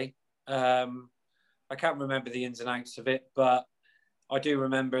backside, really. I can't remember the ins and outs of it, but I do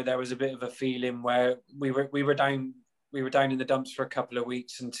remember there was a bit of a feeling where we were down in the dumps for a couple of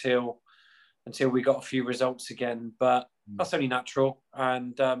weeks until we got a few results again, but that's only natural.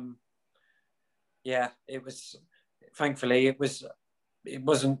 And it was, thankfully, it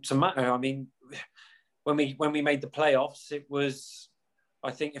wasn't to matter. I mean, when we made the playoffs, it was, I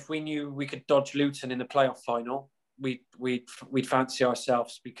think if we knew we could dodge Luton in the playoff final, we'd fancy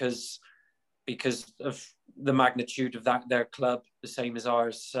ourselves because of the magnitude of their club, the same as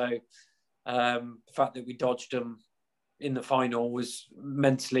ours. So the fact that we dodged them in the final was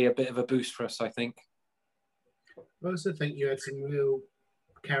mentally a bit of a boost for us, I think. I also think you had some real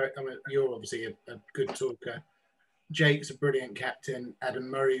character. I mean, you're obviously a good talker. Jake's a brilliant captain. Adam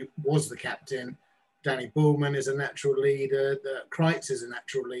Murray was the captain. Danny Bullman is a natural leader. Kreitz is a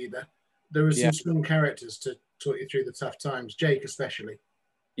natural leader. there were some strong characters to talk you through the tough times, Jake especially.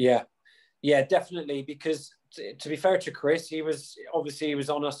 Yeah, definitely. Because to be fair to Chris, he was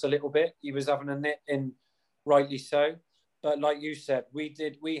on us a little bit. He was having a nit in, rightly so. But like you said,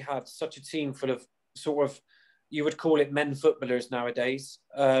 we had such a team full of sort of, you would call it men footballers nowadays.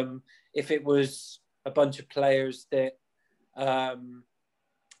 If it was a bunch of players that, hadn't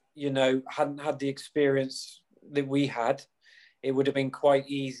had the experience that we had, it would have been quite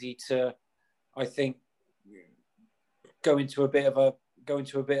easy to, I think, go into a bit of a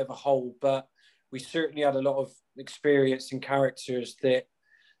hole. But we certainly had a lot of experience and characters that,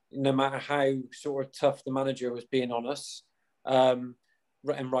 no matter how sort of tough the manager was being on us, and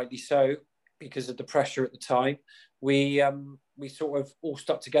rightly so, because of the pressure at the time, we sort of all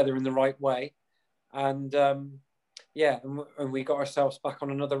stuck together in the right way, and we got ourselves back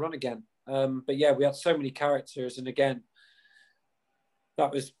on another run again. But yeah, we had so many characters, and again,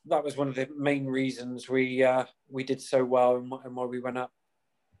 that was one of the main reasons we did so well and why we went up.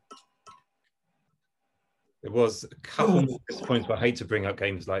 It was a couple more points, but I hate to bring up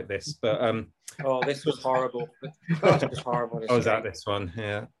games like this, but this was horrible. This was horrible. I was at this one,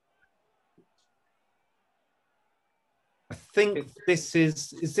 yeah. I think this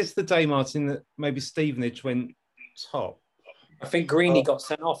is this the day, Martin, that maybe Stevenage went top? I think Greeny got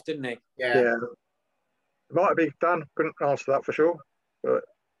sent off, didn't he? Yeah. It might be Dan. Couldn't answer that for sure. But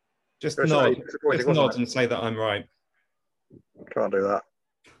just nod and say that I'm right. Can't do that.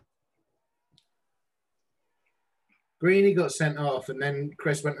 Greeny got sent off, and then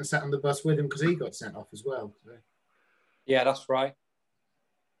Chris went and sat on the bus with him because he got sent off as well. So. Yeah, that's right.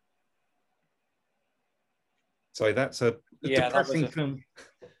 So that's a depressing film.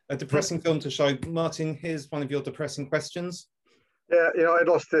 A depressing film to show. Martin, here's one of your depressing questions. Yeah, I'd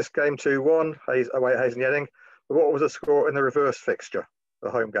lost this game 2-1 away at Hayes and Yedding. But what was the score in the reverse fixture, the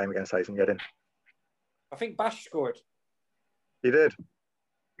home game against Hayes and Yedding? I think Bash scored. He did.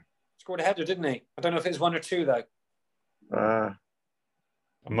 Scored a header, didn't he? I don't know if it was 1 or 2 though. I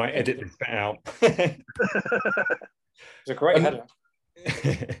might edit this bit out. It's a great header.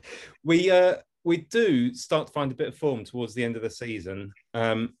 We do start to find a bit of form towards the end of the season.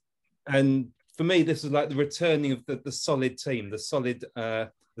 And for me, this was like the returning of the solid team, the solid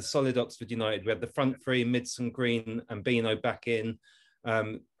Oxford United. We had the front three, Midson, Green and Beano back in.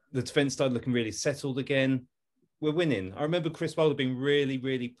 The defence started looking really settled again. We're winning. I remember Chris Wilder being really,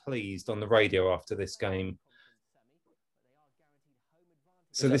 really pleased on the radio after this game.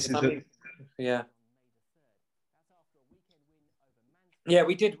 So this is yeah. Yeah,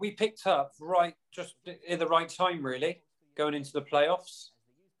 we did. We picked up right just in the right time, really, going into the playoffs.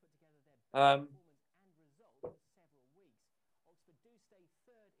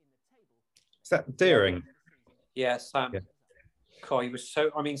 Is that Deering? Yeah, Sam. Yeah. God, he was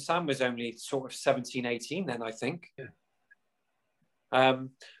so... I mean, Sam was only sort of 17, 18 then, I think. Yeah.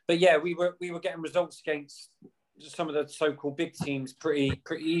 But yeah, we were getting results against some of the so-called big teams pretty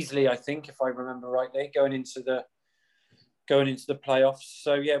easily, I think, if I remember rightly, going into the playoffs.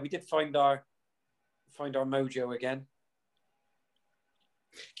 So yeah, we did find our mojo again.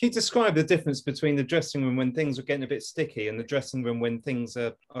 Can you describe the difference between the dressing room when things are getting a bit sticky and the dressing room when things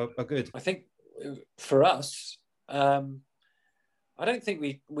are good? I think for us, I don't think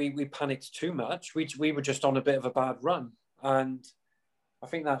we panicked too much. We were just on a bit of a bad run, and I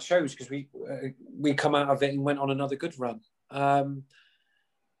think that shows because we come out of it and went on another good run.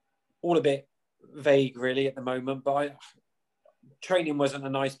 All a bit vague really at the moment, but training wasn't a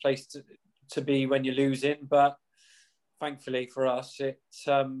nice place to be when you're losing, but thankfully for us, it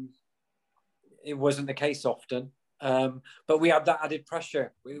wasn't the case often. But we had that added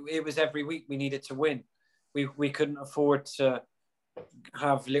pressure. It was every week we needed to win. We couldn't afford to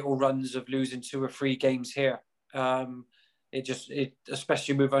have little runs of losing 2 or 3 games here.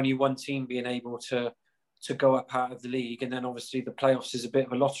 Especially with only one team being able to go up out of the league, and then obviously the playoffs is a bit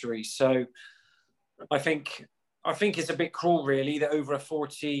of a lottery. So I think it's a bit cruel, really, that over a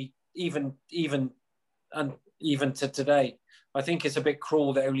 40, even to today, I think it's a bit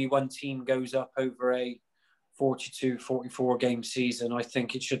cruel that only one team goes up over a 42, 44 game season. I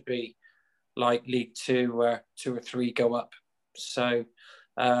think it should be like League Two, where 2 or 3 go up. So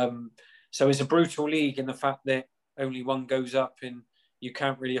it's a brutal league in the fact that only one goes up and you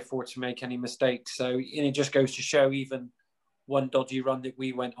can't really afford to make any mistakes. So and it just goes to show even one dodgy run that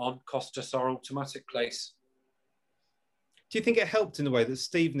we went on cost us our automatic place. Do you think it helped in the way that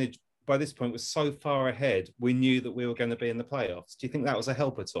Stevenage, by this point, was so far ahead, we knew that we were going to be in the playoffs? Do you think that was a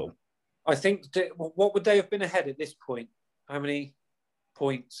help at all? I think, what would they have been ahead at this point? How many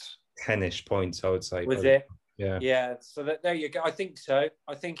points? 10-ish points, I would say. Was it? Yeah. So there you go. I think so.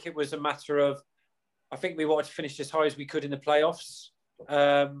 I think it was a matter of, I think we wanted to finish as high as we could in the playoffs.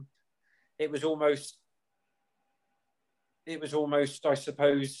 It was almost, I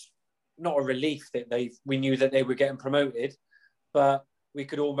suppose, not a relief that we knew that they were getting promoted, but we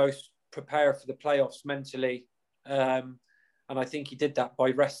could almost prepare for the playoffs mentally. And I think he did that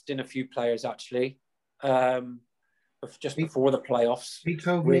by resting a few players, actually, just before the playoffs. He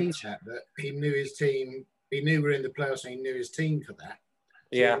told me that he knew his team. He knew we were in the playoffs, and he knew his team for that.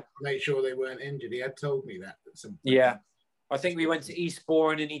 To make sure they weren't injured. He had told me that at some point. Yeah. I think we went to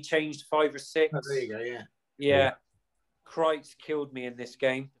Eastbourne and he changed 5 or 6. Oh, there you go, yeah. Yeah. Kreitz killed me in this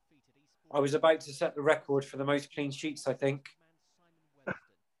game. I was about to set the record for the most clean sheets, I think.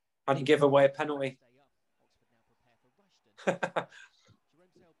 And he gave away a penalty. I'd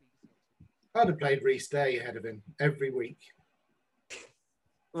have played Reece Day ahead of him every week.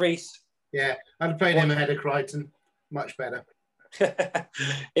 Reece? Yeah, I'd have played him ahead of Crichton. Much better.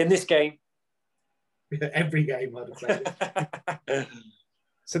 In this game? Every game I'd have played.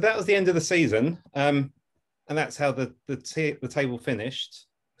 So that was the end of the season. And that's how the table finished.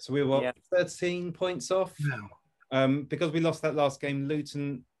 So we were 13 points off. Wow. Because we lost that last game,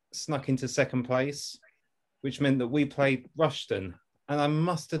 Luton snuck into second place, which meant that we played Rushden. And I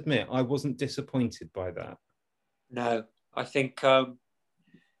must admit, I wasn't disappointed by that. No, I think, I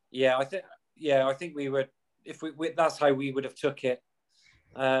think we were. If we that's how we would have took it.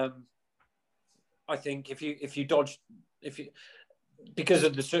 I think because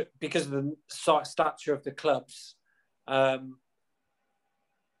of the stature of the clubs, I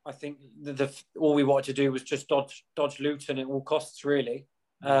think all we wanted to do was just dodge Luton at all costs, really.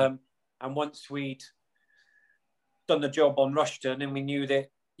 And once we'd done the job on Rushden and we knew that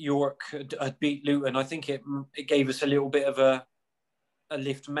York had beat Luton, I think it gave us a little bit of a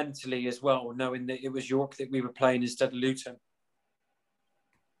lift mentally as well, knowing that it was York that we were playing instead of Luton.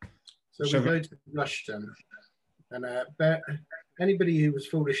 So we go to Rushden, and anybody who was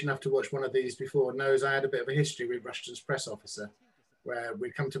foolish enough to watch one of these before knows I had a bit of a history with Rushden's press officer, where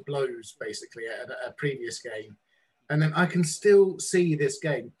we come to blows basically at a previous game, and then I can still see this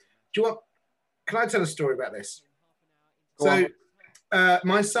game. Do you want? Can I tell a story about this?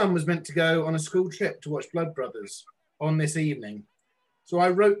 My son was meant to go on a school trip to watch Blood Brothers on this evening. So I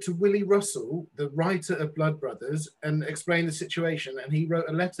wrote to Willie Russell, the writer of Blood Brothers, and explained the situation. And he wrote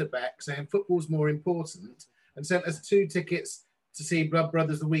a letter back saying football's more important and sent us 2 tickets to see Blood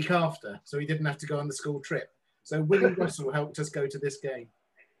Brothers the week after. So he didn't have to go on the school trip. So Willie Russell helped us go to this game.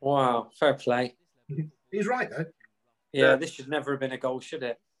 Wow, fair play. He's right, though. Yeah, this should never have been a goal, should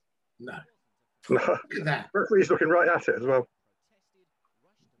it? No. No. Look at that. Referee's looking right at it as well.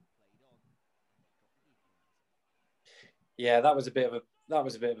 Yeah, that was a bit of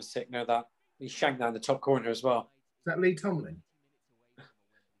a sickener. That he shanked down the top corner as well. Is that Lee Tomlin?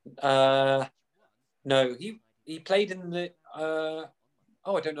 No, he played in the. I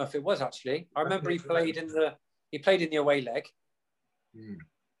don't know if it was actually. I remember he played in the away leg.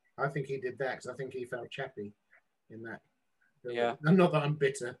 I think he did that because I think he felt chappy in that. Yeah. Not that I'm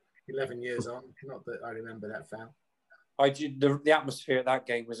bitter. 11 years on. Not that I remember that foul. The atmosphere at that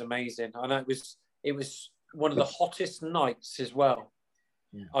game was amazing. I know it was one of the hottest nights as well.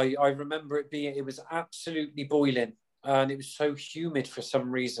 Yeah. I remember it was absolutely boiling and it was so humid for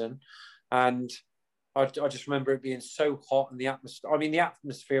some reason. And I just remember it being so hot and the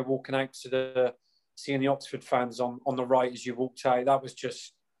atmosphere walking out to seeing the Oxford fans on the right as you walked out, that was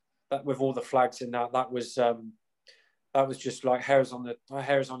just, that with all the flags in that was just like hairs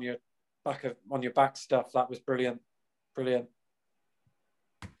on your back stuff. That was brilliant.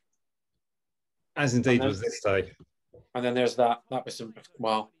 As indeed was this day. And then there's that was some,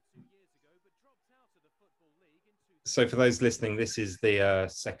 wow. So for those listening, this is the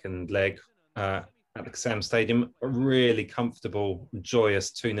second leg at the Sam Stadium. A really comfortable,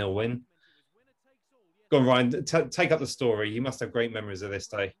 joyous 2-0 win. Go on, Ryan, take up the story. You must have great memories of this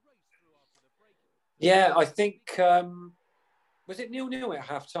day. Yeah, I think, was it 0-0 at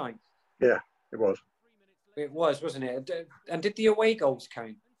half time? Yeah, it was. It was, wasn't it? And did the away goals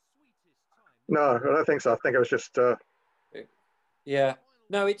count? No, I don't think so. I think it was just... Yeah.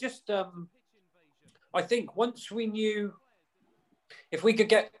 No, it just... I think once we knew... If we could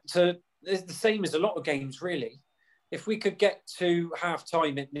get to... It's the same as a lot of games, really. If we could get to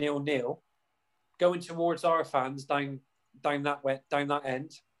half-time at 0-0, going towards our fans down that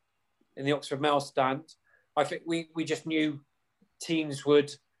end, in the Oxford Mail stand, I think we just knew teams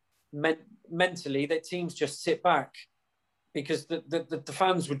would... mentally, that teams just sit back because the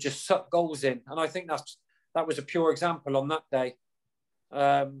fans would just suck goals in, and I think that was a pure example on that day.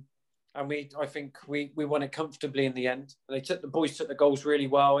 and I think we won it comfortably in the end. The boys took the goals really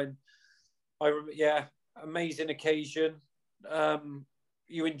well, and amazing occasion.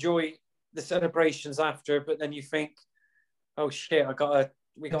 You enjoy the celebrations after, but then you think, oh shit,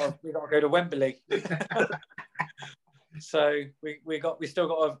 we gotta go to Wembley. So we still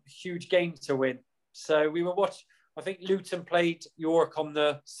got a huge game to win. So we were watching. I think Luton played York on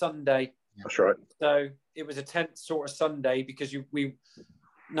the Sunday. That's right. So it was a tense sort of Sunday because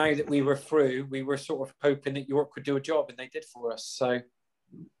now that we were through, we were sort of hoping that York would do a job, and they did for us. So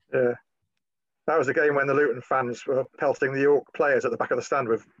yeah, that was the game when the Luton fans were pelting the York players at the back of the stand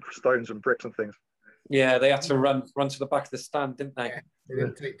with stones and bricks and things. Yeah, they had to run to the back of the stand, didn't they? Yeah, they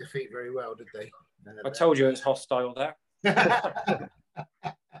didn't take defeat very well, did they? I told you it was hostile there. That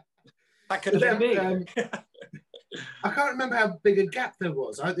could have been me. I can't remember how big a gap there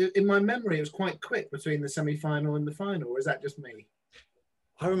was. In my memory, it was quite quick between the semi-final and the final. Or is that just me?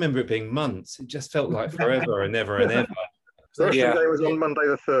 I remember it being months. It just felt like forever and ever and ever. The first day was on Monday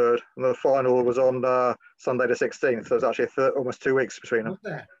the 3rd, and the final was on Sunday the 16th. So it was actually almost 2 weeks between them.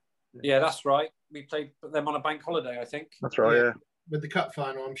 Yeah, that's right. We played them on a bank holiday, I think. That's right, yeah. With the cup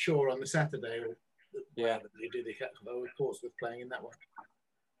final, I'm sure, on the Saturday. Yeah. They do the cup final, of course, with playing in that one.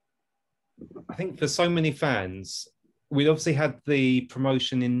 I think for so many fans, we obviously had the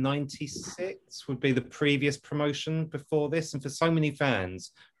promotion in '96, would be the previous promotion before this. And for so many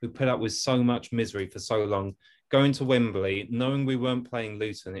fans who put up with so much misery for so long, going to Wembley, knowing we weren't playing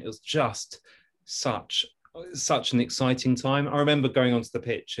Luton, it was just such an exciting time. I remember going onto the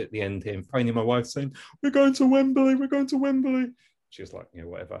pitch at the end here and phoning my wife saying, we're going to Wembley. She was like, yeah,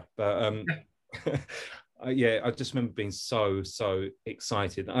 whatever. But I just remember being so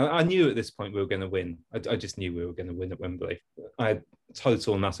excited. I knew at this point we were going to win. I just knew we were going to win at Wembley. I had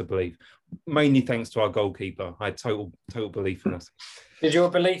total and utter belief, mainly thanks to our goalkeeper. I had total belief in us. Did your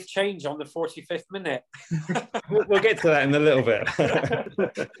belief change on the 45th minute? We'll get to that in a little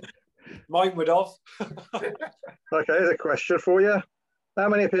bit. Mine would have. Okay, here's a question for you. How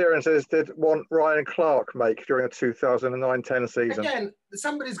many appearances did one Ryan Clark make during the 2009-10 season? Again,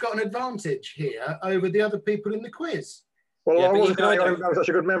 somebody's got an advantage here over the other people in the quiz. Well, yeah, I wasn't going to have such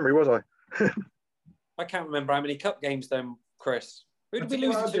a good memory, was I? I can't remember how many cup games then, Chris. Who did we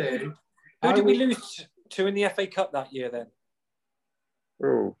lose to? We lose to in the FA Cup that year then?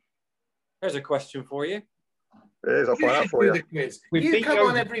 Oh. There's a question for you. It is, I'll find out for you. You come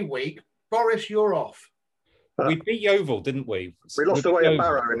on every week. Boris, you're off. We beat Yeovil, didn't we? We lost away at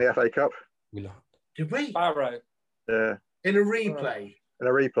Barrow in the FA Cup. Did we? Barrow. Yeah. In a replay. In a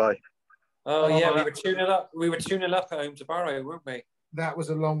replay. Oh yeah, we were tuning up. We were tuning up at home to Barrow, weren't we? That was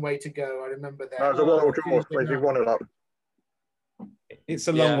a long way to go. I remember that. That was a 1-1 draw. We won it up. It's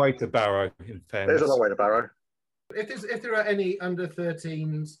a long way to Barrow, in fairness. It is a long way to Barrow. If there are any under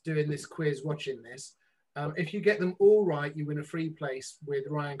 13s doing this quiz, watching this, if you get them all right, you win a free place with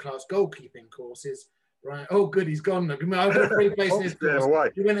Ryan Clark's goalkeeping courses. Right. Oh, good. He's gone. I've got a free place in his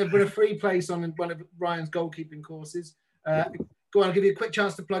course. You win a free place on one of Ryan's goalkeeping courses. Go on, I'll give you a quick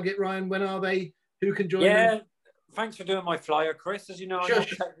chance to plug it, Ryan. When are they? Who can join? Yeah. Thanks for doing my flyer, Chris. As you know,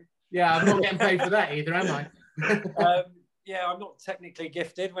 I'm not getting paid for that either, am I? Yeah, I'm not technically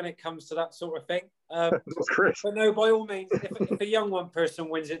gifted when it comes to that sort of thing. Chris. But no, by all means, if a young person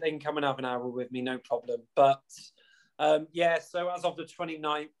wins it, they can come and have an hour with me, no problem. But so as of the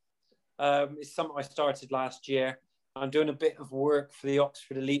 29th, it's something I started last year. I'm doing a bit of work for the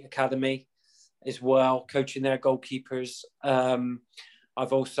Oxford Elite Academy as well, coaching their goalkeepers.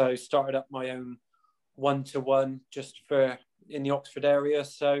 I've also started up my own one-to-one just for in the Oxford area.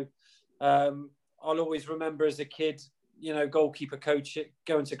 So I'll always remember as a kid, goalkeeper coaching,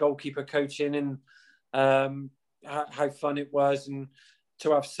 going to goalkeeper coaching, and how fun it was, and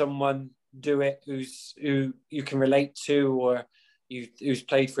to have someone do it who you can relate to, or who's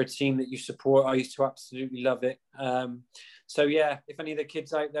played for a team that you support. I used to absolutely love it. If any of the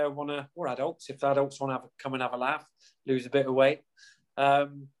kids out there or adults, if adults want to come and have a laugh, lose a bit of weight.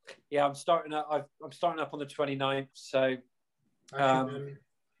 I'm starting up on the 29th. So I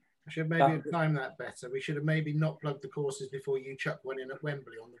should maybe time that better. We should have maybe not plugged the courses before you chuck one in at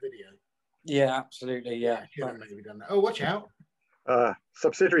Wembley on the video. Yeah, absolutely. Yeah. Should have maybe done that. Oh, watch out.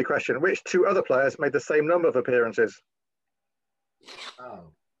 Subsidiary question. Which two other players made the same number of appearances?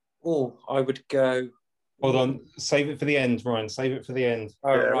 Oh, I would go. Hold on, save it for the end, Ryan. Save it for the end.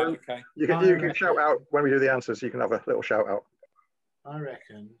 Oh, yeah, right, okay. You can shout out when we do the answers. You can have a little shout out. I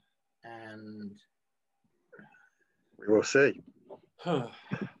reckon, and we will see.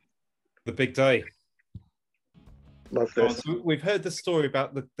 The big day. Love this. So we've heard the story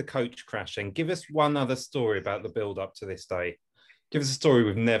about the coach crashing. Give us one other story about the build up to this day. Give us a story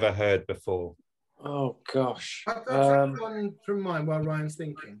we've never heard before. Oh gosh. I've got one from mine while Ryan's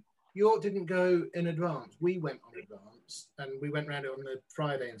thinking. York didn't go in advance. We went on advance, and we went around it on the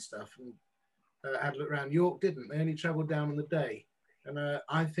Friday and stuff, and had a look around. York didn't. They only travelled down on the day, and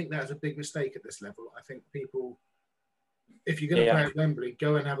I think that's a big mistake at this level. I think people, if you're going to play at Wembley,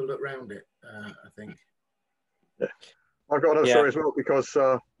 go and have a look around it. I think. Yeah, I've got another story as well because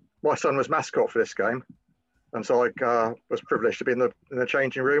my son was mascot for this game. And so I was privileged to be in the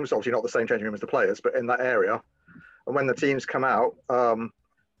changing rooms, obviously not the same changing room as the players, but in that area. And when the teams come out,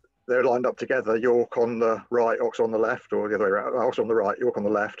 they're lined up together, York on the right, Ox on the left, or the other way around, Ox on the right, York on the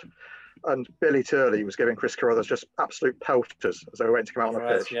left. And Billy Turley was giving Chris Carruthers just absolute pelters as they were waiting to come out on the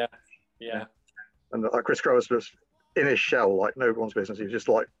pitch. Yeah. And Chris Carruthers was in his shell like no one's business. He was just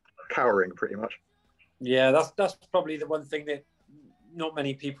like cowering pretty much. Yeah, that's probably the one thing that not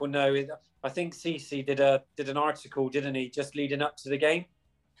many people know. I think CC did an article, didn't he, just leading up to the game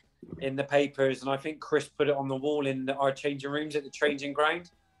in the papers, and I think Chris put it on the wall in our changing rooms at the changing ground.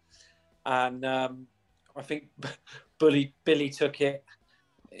 And I think Billy took it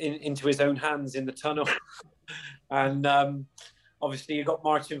into his own hands in the tunnel. And obviously you got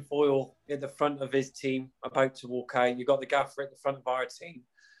Martin Foyle at the front of his team about to walk out. You got the gaffer at the front of our team,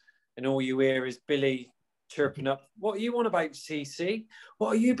 and all you hear is Billy chirping up, "What are you on about, CC?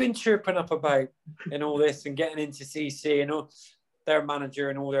 What have you been chirping up about?" and all this, and getting into CC, and all their manager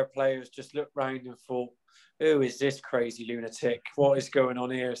and all their players just looked round and thought, "Who is this crazy lunatic? What is going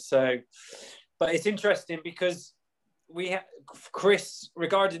on here?" So, but it's interesting because Chris,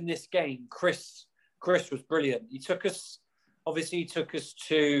 regarding this game, Chris was brilliant. He took us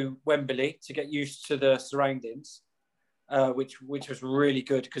to Wembley to get used to the surroundings, which was really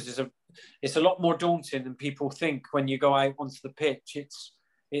good because it's a lot more daunting than people think when you go out onto the pitch.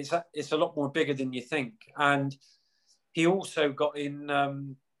 It's a lot more bigger than you think. And he also got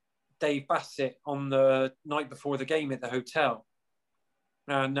in Dave Bassett on the night before the game at the hotel.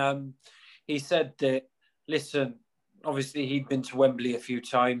 And he said that, listen, obviously he'd been to Wembley a few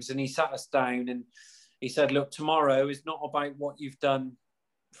times, and he sat us down and he said, look, tomorrow is not about what you've done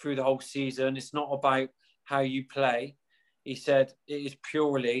through the whole season. It's not about how you play. He said, it is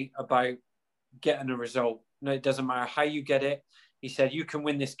purely about getting a result. No, it doesn't matter how you get it. He said, you can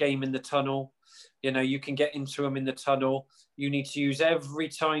win this game in the tunnel. You know, you can get into them in the tunnel. You need to use every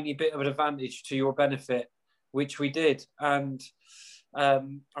tiny bit of an advantage to your benefit, which we did. And I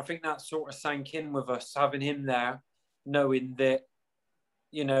think that sort of sank in with us, having him there, knowing that,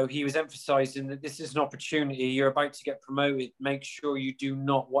 you know, he was emphasizing that this is an opportunity. You're about to get promoted. Make sure you do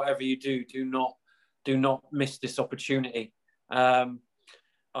not, whatever you do not miss this opportunity.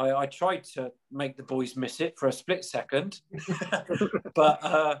 I tried to make the boys miss it for a split second,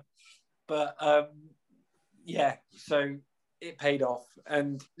 but yeah, so it paid off.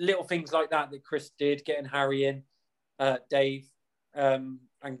 And little things like that Chris did, getting Harry in, Dave, and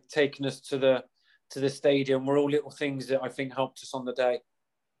taking us to the stadium, were all little things that I think helped us on the day.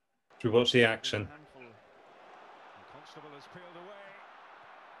 Should we watch the action?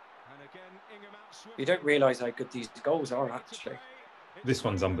 You don't realise how good these goals are, actually. This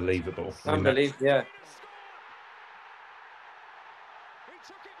one's unbelievable. Unbelievable, yeah.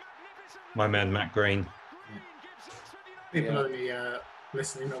 My man, Matt Green. People only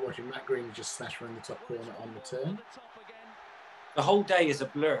listening, not watching. Matt Green just smashed from the top corner on the turn. The whole day is a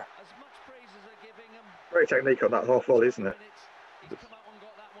blur. Great technique on that half volley, isn't it? Just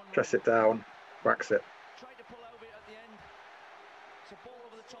press it down, wax it.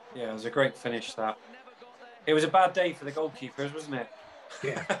 Yeah, it was a great finish, that. It was a bad day for the goalkeepers, wasn't it?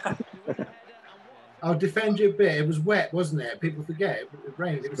 Yeah. I'll defend you a bit. It was wet, wasn't it? People forget. It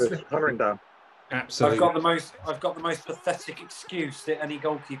rained. It was hammering down. Absolutely. I've got the most pathetic excuse that any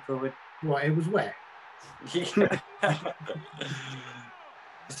goalkeeper would. What? It was wet. It's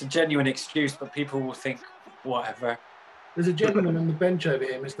a genuine excuse, but people will think whatever. There's a gentleman on the bench over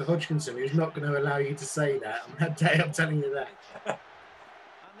here, Mr. Hodgkinson, who's not going to allow you to say that. On that day, I'm telling you that.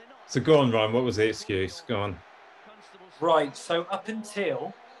 So go on, Ryan. What was the excuse? Go on. Right. So up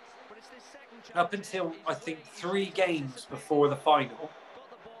until I think 3 games before the final,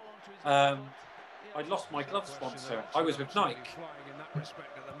 I'd lost my glove sponsor. I was with Nike,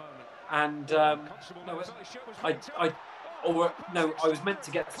 and I was meant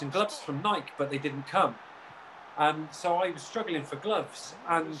to get some gloves from Nike, but they didn't come, and so I was struggling for gloves,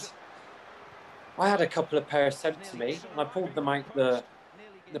 and I had a couple of pairs sent to me, and I pulled them out the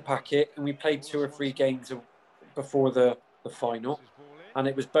packet, and we played 2 or 3 games before the final, and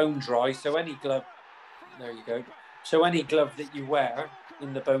it was bone dry. So any glove, there you go. So any glove that you wear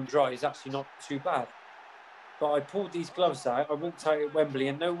in the bone dry is actually not too bad. But I pulled these gloves out. I walked out at Wembley,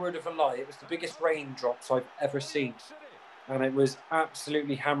 and no word of a lie, it was the biggest raindrops I've ever seen. And it was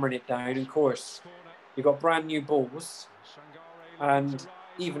absolutely hammering it down. And of course, you got brand new balls. And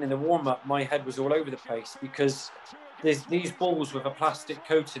even in the warm-up, my head was all over the place because there's these balls with a plastic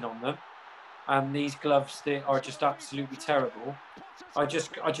coating on them, and these gloves that are just absolutely terrible. I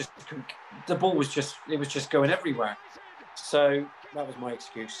just couldn't, the ball was just, it was just going everywhere. So that was my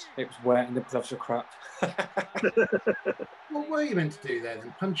excuse. It was wet and the gloves were crap. What were you meant to do there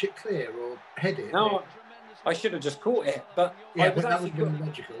then? Punch it clear or head it? No, I should have just caught it, but yeah, I was but that actually would have been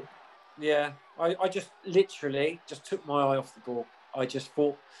logical. Yeah, I just literally just took my eye off the ball. I just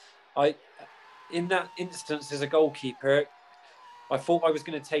thought, in that instance as a goalkeeper, I thought I was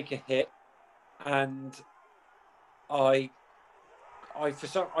going to take a hit, and I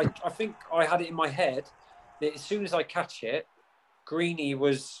think I had it in my head that as soon as I catch it, Greeny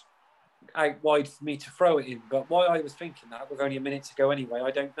was out wide for me to throw it in. But why I was thinking that with only a minute to go anyway,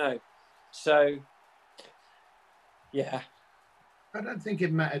 I don't know. So, yeah. I don't think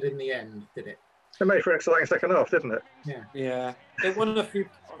it mattered in the end, did it? It made for an exciting second half, didn't it? Yeah. Yeah. It won a few.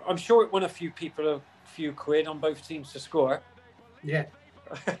 I'm sure it won a few people a few quid on both teams to score. Yeah.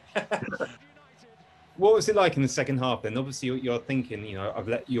 What was it like in the second half then? Obviously, you're thinking, you know, I've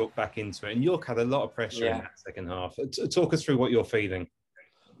let York back into it, and York had a lot of pressure in that second half. Talk us through what you're feeling.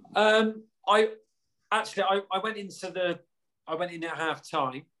 I went in at half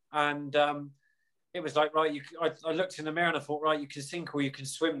time, and it was like, right, I looked in the mirror and I thought, right, you can sink or you can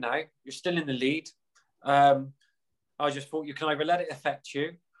swim now. You're still in the lead. I just thought you can either let it affect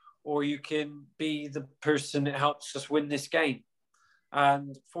you or you can be the person that helps us win this game.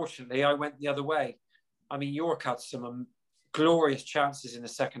 And fortunately, I went the other way. I mean, York had some glorious chances in the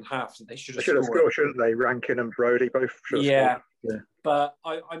second half that they should have scored, shouldn't they? Rankin and Brody both should have scored. Yeah. But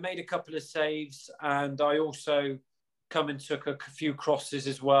I made a couple of saves, and I also come and took a few crosses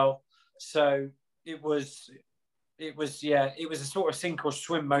as well. So it was a sort of sink or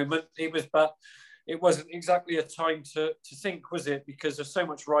swim moment. But it wasn't exactly a time to sink, was it? Because there's so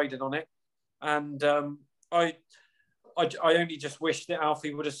much riding on it. And I only just wish that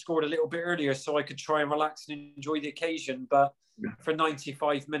Alfie would have scored a little bit earlier so I could try and relax and enjoy the occasion. But for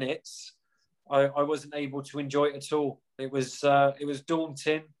 95 minutes, I wasn't able to enjoy it at all. It was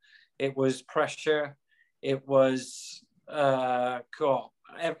daunting. It was pressure. It was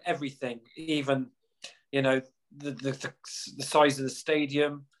everything. Even, you know, the size of the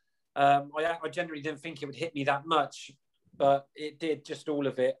stadium. I generally didn't think it would hit me that much, but it did, just all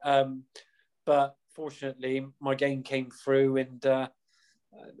of it. But fortunately, my game came through and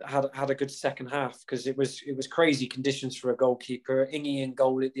had a good second half, because it was crazy conditions for a goalkeeper. Ingy in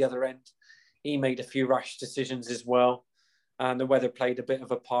goal at the other end. He made a few rash decisions as well, and the weather played a bit of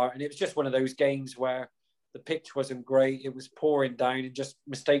a part. And it was just one of those games where the pitch wasn't great. It was pouring down, and just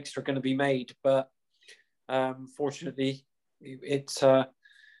mistakes were going to be made. But fortunately,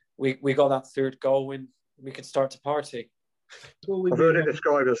 we got that third goal and we could start to party. I've heard it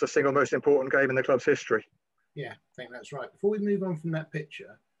described as the single most important game in the club's history. Yeah, I think that's right. Before we move on from that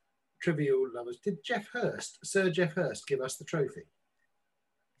picture, trivial lovers, did Sir Geoff Hurst, give us the trophy?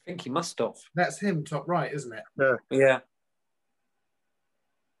 I think he must have. That's him, top right, isn't it? Yeah. Yeah.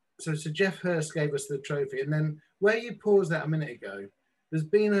 So Geoff Hurst gave us the trophy. And then where you paused that a minute ago, there's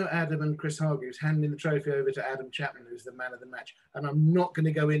Bino Adam and Chris Hargreaves handing the trophy over to Adam Chapman, who's the man of the match. And I'm not going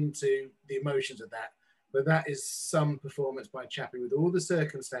to go into the emotions of that, but that is some performance by Chappie with all the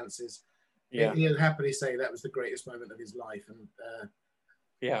circumstances. Yeah. He'll happily say that was the greatest moment of his life. And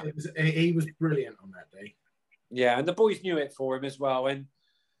he was brilliant on that day. Yeah, and the boys knew it for him as well. And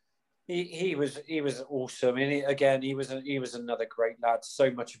he was awesome. And he was another great lad,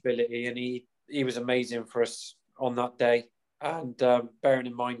 so much ability, and he was amazing for us on that day. And bearing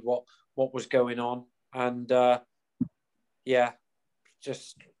in mind what was going on, and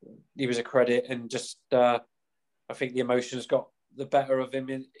just he was a credit, and just I think the emotions got the better of him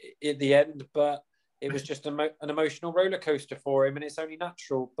in the end, but it was just an emotional roller coaster for him, and it's only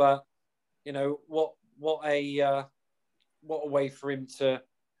natural. But you know what a way for him to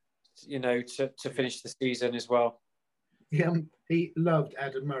finish the season as well. Yeah, he loved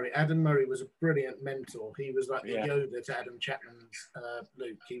Adam Murray. Adam Murray was a brilliant mentor. He was like the Yoda to Adam Chapman's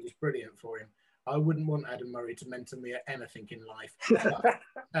Luke. He was brilliant for him. I wouldn't want Adam Murray to mentor me at anything in life.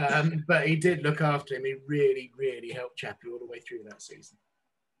 But he did look after him. He really, really helped Chappie all the way through that season.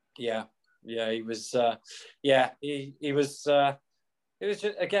 Yeah, he was. He was. It was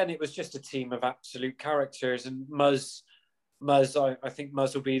just, again, it was just a team of absolute characters. And Muzz, I think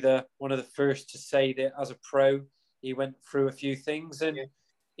Muzz will be one of the first to say that as a pro, he went through a few things, and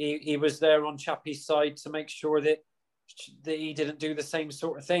he was there on Chappie's side to make sure that he didn't do the same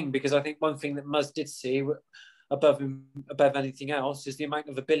sort of thing. Because I think one thing that Muzz did see above anything else is the amount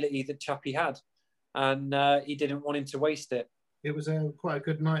of ability that Chappie had, and he didn't want him to waste it. It was quite a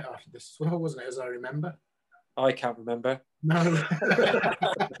good night after this as well, wasn't it, as I remember? I can't remember. No.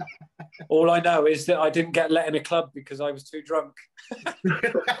 All I know is that I didn't get let in a club because I was too drunk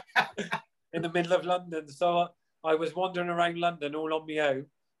in the middle of London. So I was wandering around London all on my own.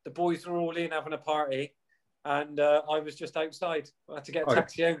 The boys were all in having a party, and I was just outside. I had to get a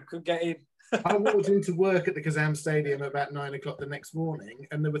taxi home, couldn't get in. I walked into work at the Kazam Stadium about 9 o'clock the next morning,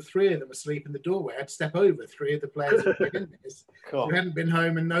 and there were 3 of them asleep in the doorway. I had to step over 3 of the players who hadn't been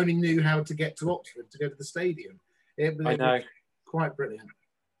home and only knew how to get to Oxford to go to the stadium. It was quite brilliant.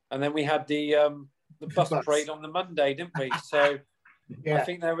 And then we had the bus parade on the Monday, didn't we? So yeah. I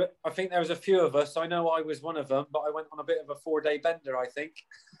think there was a few of us. I know I was one of them, but I went on a bit of a 4-day bender, I think.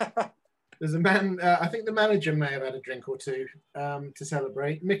 There's a man, I think the manager may have had a drink or two to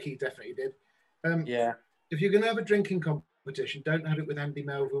celebrate. Mickey definitely did. Yeah. If you're going to have a drinking competition, don't have it with Andy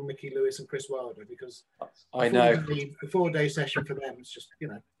Melville, Mickey Lewis and Chris Wilder, because I know the 4-day session for them is just,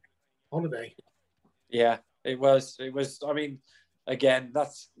 holiday. Yeah, it was. I mean, again,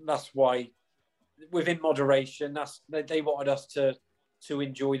 that's why within moderation, they wanted us to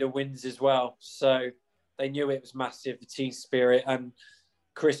enjoy the wins as well. So they knew it was massive, the team spirit, and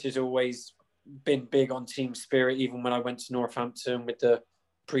Chris has always been big on team spirit, even when I went to Northampton with the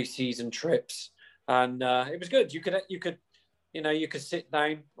pre-season trips, and it was good. You could sit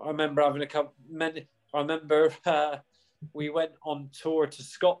down. I remember having we went on tour to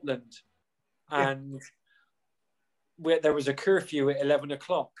Scotland, and there was a curfew at 11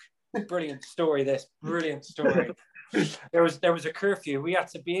 o'clock. Brilliant story. Brilliant story. There was a curfew. We had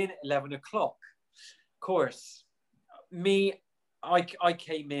to be in at 11 o'clock. Of course, I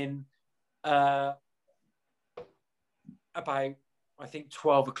came in about, I think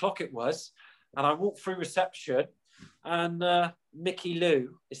 12 o'clock it was, and I walked through reception, and Mickey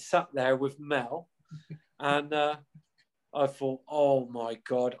Lou is sat there with Mel, and I thought, oh my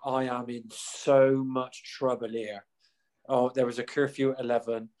God, I am in so much trouble here. Oh, there was a curfew at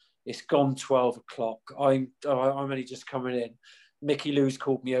 11. It's gone 12 o'clock. I'm only just coming in. Mickey Lou's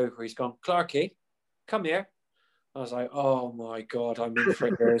called me over. He's gone, Clarky, come here. I was like, oh my God, I'm in for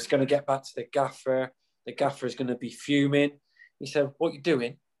it. It's going to get back to the gaffer. The gaffer is going to be fuming. He said, what are you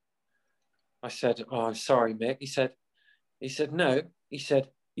doing? I said, oh, I'm sorry, Mick. He said, no. He said,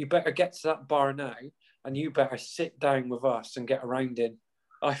 you better get to that bar now, and you better sit down with us and get around in.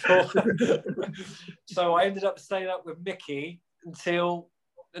 I thought. So I ended up staying up with Mickey until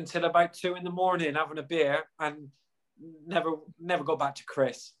about 2 in the morning, having a beer, and never got back to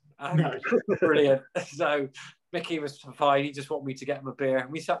Chris. No. Brilliant. So Mickey was fine. He just wanted me to get him a beer.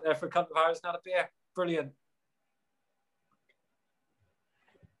 And we sat there for a couple of hours and had a beer. Brilliant.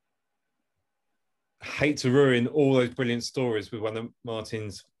 I hate to ruin all those brilliant stories with one of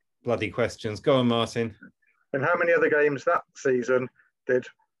Martin's bloody questions. Go on, Martin. And how many other games that season did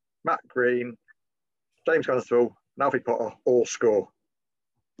Matt Green, James Constable, and Alfie Potter all score?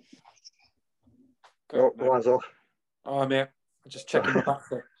 Mine's off. Oh, I'm here. I'm just checking my back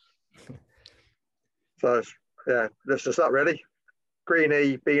there. So, yeah, that's just that, really.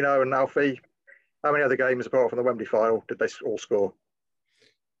 Greeny, Bino, and Alfie. How many other games, apart from the Wembley final, did they all score?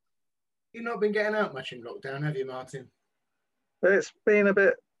 You've not been getting out much in lockdown, have you, Martin? It's been a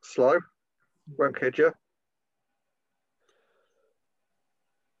bit slow. Won't kid you.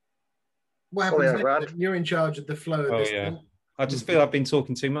 What happens you're in charge of the flow of this thing. I just feel I've been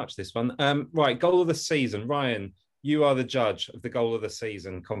talking too much this one. Right, goal of the season. Ryan, you are the judge of the goal of the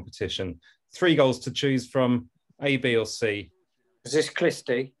season competition. 3 goals to choose from, A, B or C. Is this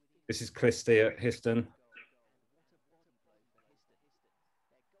Clisty? This is Clisty at Histon.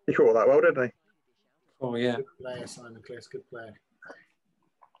 He caught that well, didn't he? Oh, yeah. Good player, Simon Clist, good player.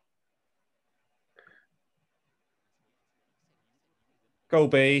 Goal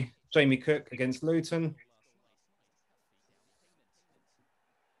B, Jamie Cook against Luton.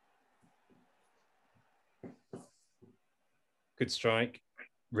 Good strike.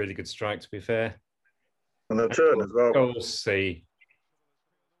 Really good strike, to be fair. And the turn as well. Goal C,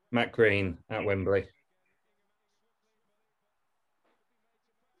 Matt Green at Wembley.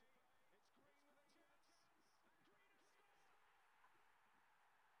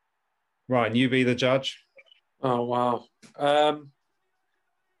 Ryan, you be the judge. Oh, wow. I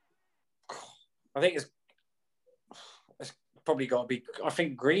think it's probably got to be, I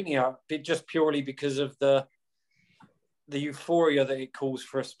think Greeny, just purely because of the euphoria that it calls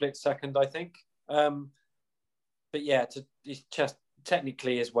for a split second, I think. But yeah, his chest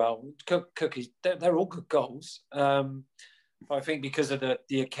technically as well. Cookies, they're all good goals. I think because of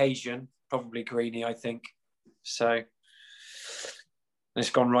the occasion, probably Greeny, I think. So it's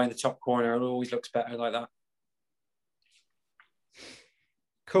gone right in the top corner. It always looks better like that.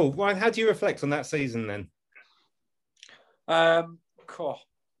 Cool. Ryan, how do you reflect on that season then? Cool.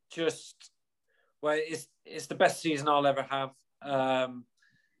 It's the best season I'll ever have. I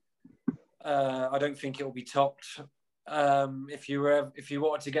don't think it will be topped. If you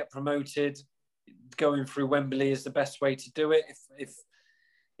wanted to get promoted, going through Wembley is the best way to do it.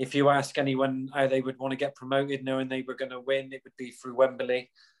 If you ask anyone how they would want to get promoted, knowing they were going to win, it would be through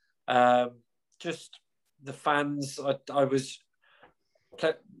Wembley. Just the fans, I was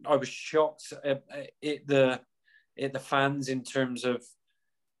shocked at the fans in terms of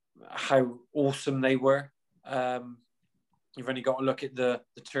how awesome they were. You've only got to look at the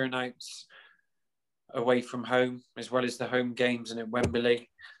turnouts away from home as well as the home games and at Wembley.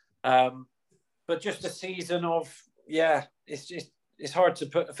 But just a season of, it's hard to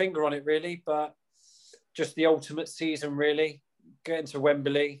put a finger on it really, but just the ultimate season really, getting to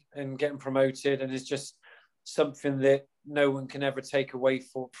Wembley and getting promoted, and it's just something that no one can ever take away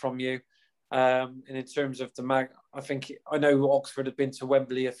from you. And in terms of I know Oxford have been to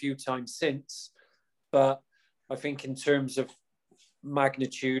Wembley a few times since, but I think in terms of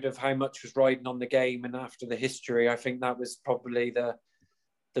magnitude of how much was riding on the game and after the history, I think that was probably the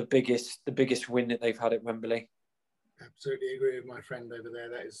biggest win that they've had at Wembley. Absolutely agree with my friend over there.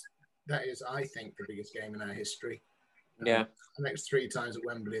 That is, I think, the biggest game in our history. Yeah. The next 3 times at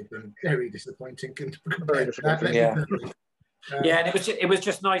Wembley have been very disappointing. Very disappointing. Yeah. And it was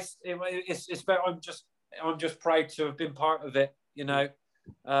just nice. It's I'm just proud to have been part of it. You know,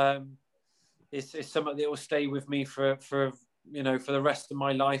 it's something that will stay with me for the rest of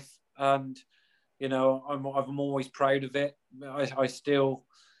my life, and you know, I'm always proud of it. I still,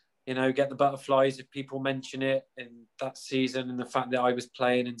 get the butterflies if people mention it in that season and the fact that I was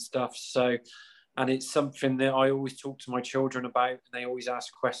playing and stuff. So, and it's something that I always talk to my children about, and they always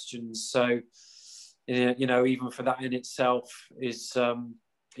ask questions. So, even for that in itself is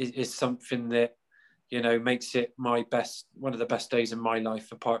something that, makes it one of the best days in my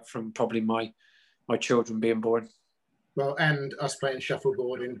life, apart from probably my children being born. Well, and us playing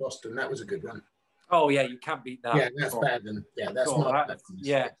shuffleboard in Boston, that was a good one. Oh yeah, you can't beat that. Yeah, that's better than that's not.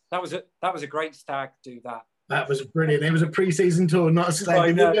 That was a great stag do that. That was brilliant. It was a pre-season tour, not a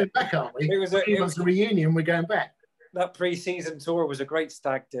stag. We're going back, aren't we? It was a reunion. We're going back. That pre-season tour was a great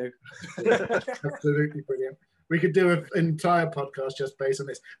stag do. Absolutely brilliant. We could do an entire podcast just based on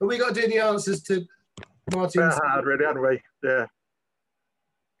this, but we got to do the answers to Martin's. Hard, really, hadn't we? Yeah.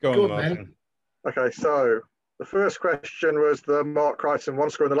 Go on, Martin. Okay, so the first question was the Mark Crichton one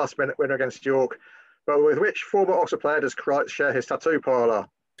score in the last minute winner against York. But with which former Oxford player does Crichton share his tattoo parlour?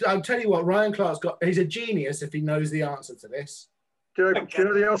 I'll tell you what, Ryan Clark's he's a genius if he knows the answer to this. Do you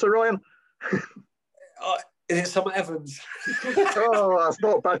know the answer, Ryan? Is it Summer Evans? Oh, that's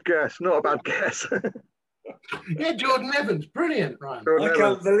not a bad guess. Not a bad guess. Yeah, Jordan Evans. Brilliant, Ryan. I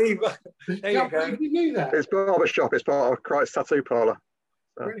can't believe it. There you go. You knew that. It's barber shop. It's part of Crichton's tattoo parlour.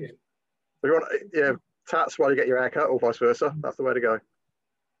 So, brilliant. If you want, tats while you get your haircut, or vice versa. That's the way to go.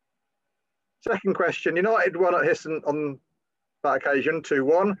 Second question: United won at Histon on that occasion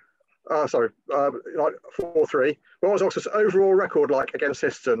 2-1. 4-3. What was Oxford's overall record like against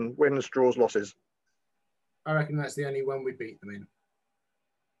Histon? Wins, draws, losses. I reckon that's the only one we beat them in.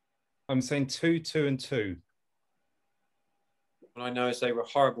 I'm saying 2-2-2. What I know is they were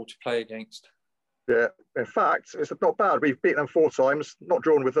horrible to play against. Yeah, in fact, it's not bad. We've beaten them 4 times, not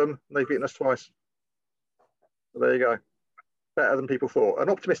drawn with them. They've beaten us twice. So there you go. Better than people thought. An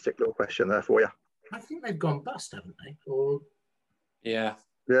optimistic little question there for you. I think they've gone bust, haven't they? Or yeah.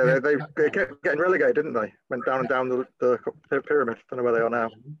 Yeah, they kept getting relegated, didn't they? Went down and down the pyramid. Don't know where they are now.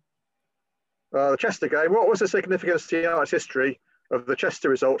 The Chester game. What was the significance to United's history of the Chester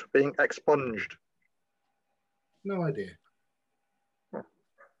result being expunged? No idea.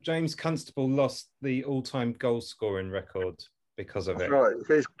 James Constable lost the all-time goal scoring record because of it. Right. If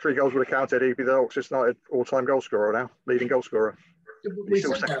these 3 goals would have counted, he'd be the Oxford United all-time goal scorer now, leading goal scorer. We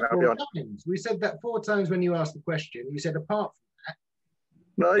said that 4 times. We said that 4 times when you asked the question. You said apart from that.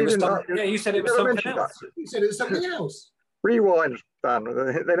 No, you didn't. Yeah, you said it was something else. You said it was something else. Rewind, Dan.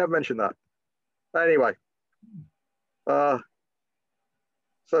 They never mentioned that. Anyway. So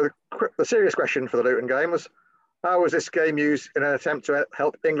the serious question for the Luton game was, how was this game used in an attempt to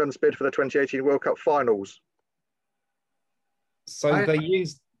help England's bid for the 2018 World Cup finals? So they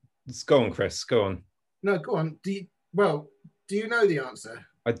used... Go on, Chris. Go on. No, go on. Do you know the answer?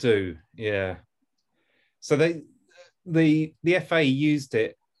 I do, yeah. So the the FA used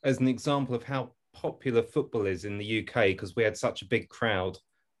it as an example of how popular football is in the UK because we had such a big crowd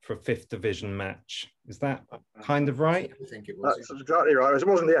for a 5th division match. Is that kind of right? I think it was. That's exactly right. It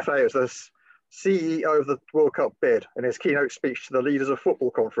wasn't the FA, it was the CEO of the World Cup bid in his keynote speech to the leaders of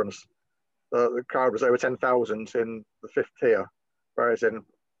football conference. The crowd was over 10,000 in the 5th tier, whereas in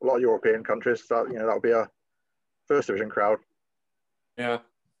a lot of European countries, that would be a 1st division crowd. Yeah.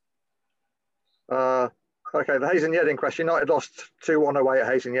 Okay, the Hayes and Yedding question. United lost 2-1 away at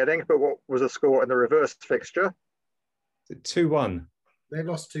Hayes and Yedding, but what was the score in the reverse fixture? 2-1. They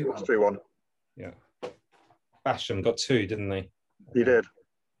lost 2-1. 2-1. Yeah. Basham got 2, didn't they? He did,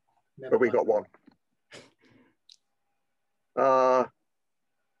 Never but we mind. got 1.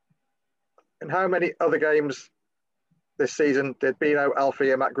 In how many other games this season did Bino, Alfie,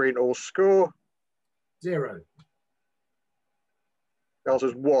 and Matt Green all score? 0. The answer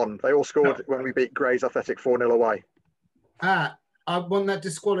was 1. They all scored when we beat Grays Athletic 4-0 away. I won that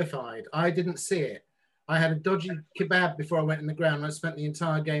disqualified. I didn't see it. I had a dodgy kebab before I went in the ground. I spent the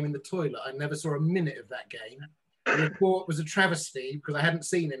entire game in the toilet. I never saw a minute of that game. The report was a travesty because I hadn't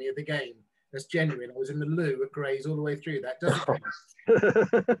seen any of the game. That's genuine. I was in the loo at Grays all the way through. That doesn't count.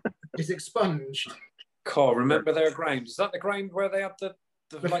 It's expunged. Carl, remember their ground? Is that the ground where they have the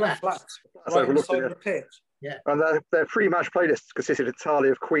flats. flats That's right on the overlooked, side yeah. of the pitch? And their pre-match playlist consisted entirely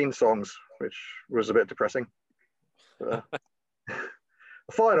of Queen songs, which was a bit depressing. The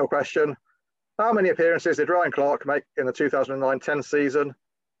final question. How many appearances did Ryan Clark make in the 2009-10 season?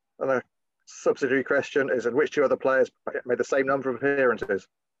 And the subsidiary question is, in which 2 other players made the same number of appearances?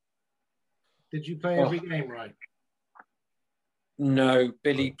 Did you play every game right? No,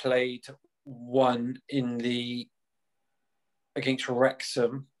 Billy played 1 against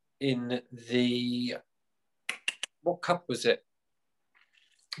Wrexham in the, what cup was it?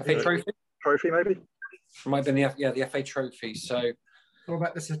 FA Trophy? Trophy, maybe? Might have been the FA Trophy. So, What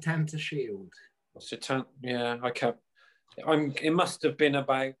about the Setanta Shield? It must have been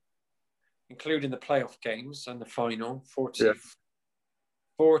about, including the playoff games and the final, 40. Yeah.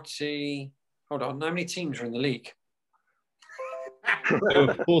 40. Hold on, how many teams are in the league? There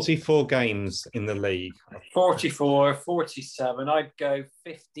were 44 games in the league. 44, 47. I'd go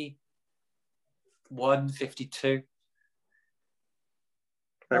 51, 52.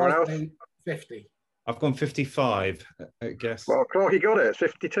 Anyone else? 50. I've gone 55, I guess. Well, Clark, he got it. It's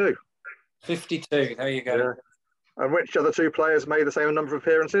 52. 52, there you go. Yeah. And which other 2 players made the same number of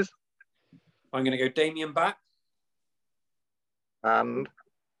appearances? I'm going to go Damien Back. And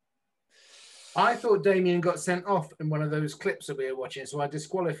I thought Damien got sent off in one of those clips that we were watching, so I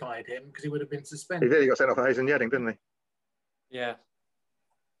disqualified him because he would have been he suspended. did. He got sent off at Hayes and Yedding, didn't he? Yeah.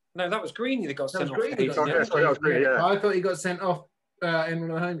 No, that was Greeny that got That sent was off. Greeny to got Hayes, sent yeah. that was Greeny, yeah. I thought he got sent off in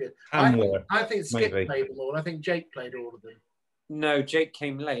one of the home games. Hamworth, I think Skip maybe. played them all. I think Jake played all of them. No, Jake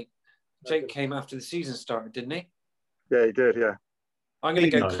came late. Jake Okay. came after the season started, didn't he? Yeah, he did, yeah. I'm going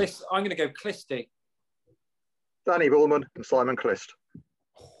to go No. Clisty. Danny Bullman and Simon Clist.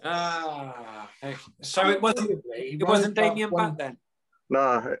 Okay. So it wasn't Damien Back then.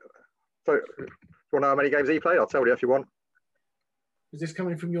 Nah. So, do you want to know how many games he played? I'll tell you if you want. Is this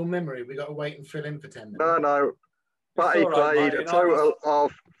coming from your memory? We got to wait and fill in for 10 minutes. No. But he all right, played Ryan, a total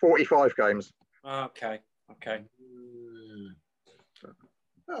of 45 games. Okay.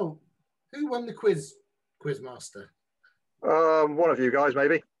 Oh, who won the Quizmaster? One of you guys,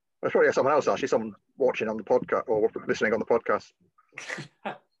 maybe. There's probably someone else, actually, someone watching on the podcast or listening on the podcast.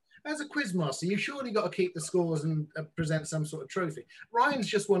 As a Quizmaster, you surely got to keep the scores and present some sort of trophy. Ryan's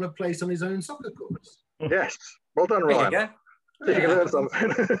just won a place on his own soccer course. Yes. Well done, There you Ryan. go. See if you can learn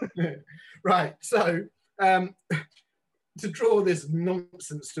something. Right, so to draw this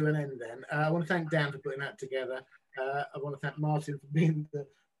nonsense to an end then, I want to thank Dan for putting that together. I want to thank Martin for being the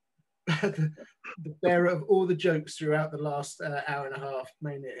bearer of all the jokes throughout the last hour and a half,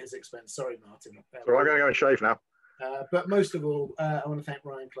 mainly at his expense. Sorry, Martin. So I'm going to go and shave now. But most of all, I want to thank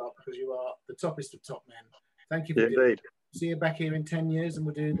Ryan Clark because you are the toppest of top men. Thank you for doing Indeed. it. See you back here in 10 years and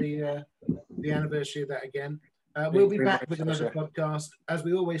we'll do the anniversary of that again. We'll be back with another podcast. As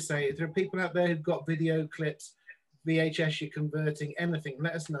we always say, if there are people out there who've got video clips, VHS you're converting, anything,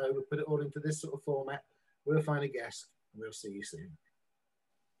 let us know. We'll put it all into this sort of format. We'll find a guest and we'll see you soon.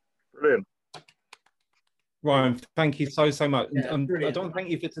 Brilliant. Ryan, thank you so much. Yeah, I brilliant. don't want to thank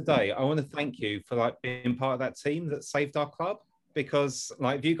you for today. I want to thank you for being part of that team that saved our club, because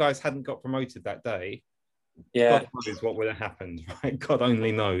if you guys hadn't got promoted that day, Yeah. God knows what would have happened, right? God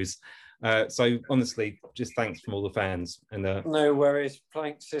only knows. So honestly, just thanks from all the fans. And No worries.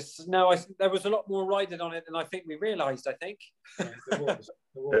 Thanks. There was a lot more riding on it than I think we realised, I think. Yeah, there was.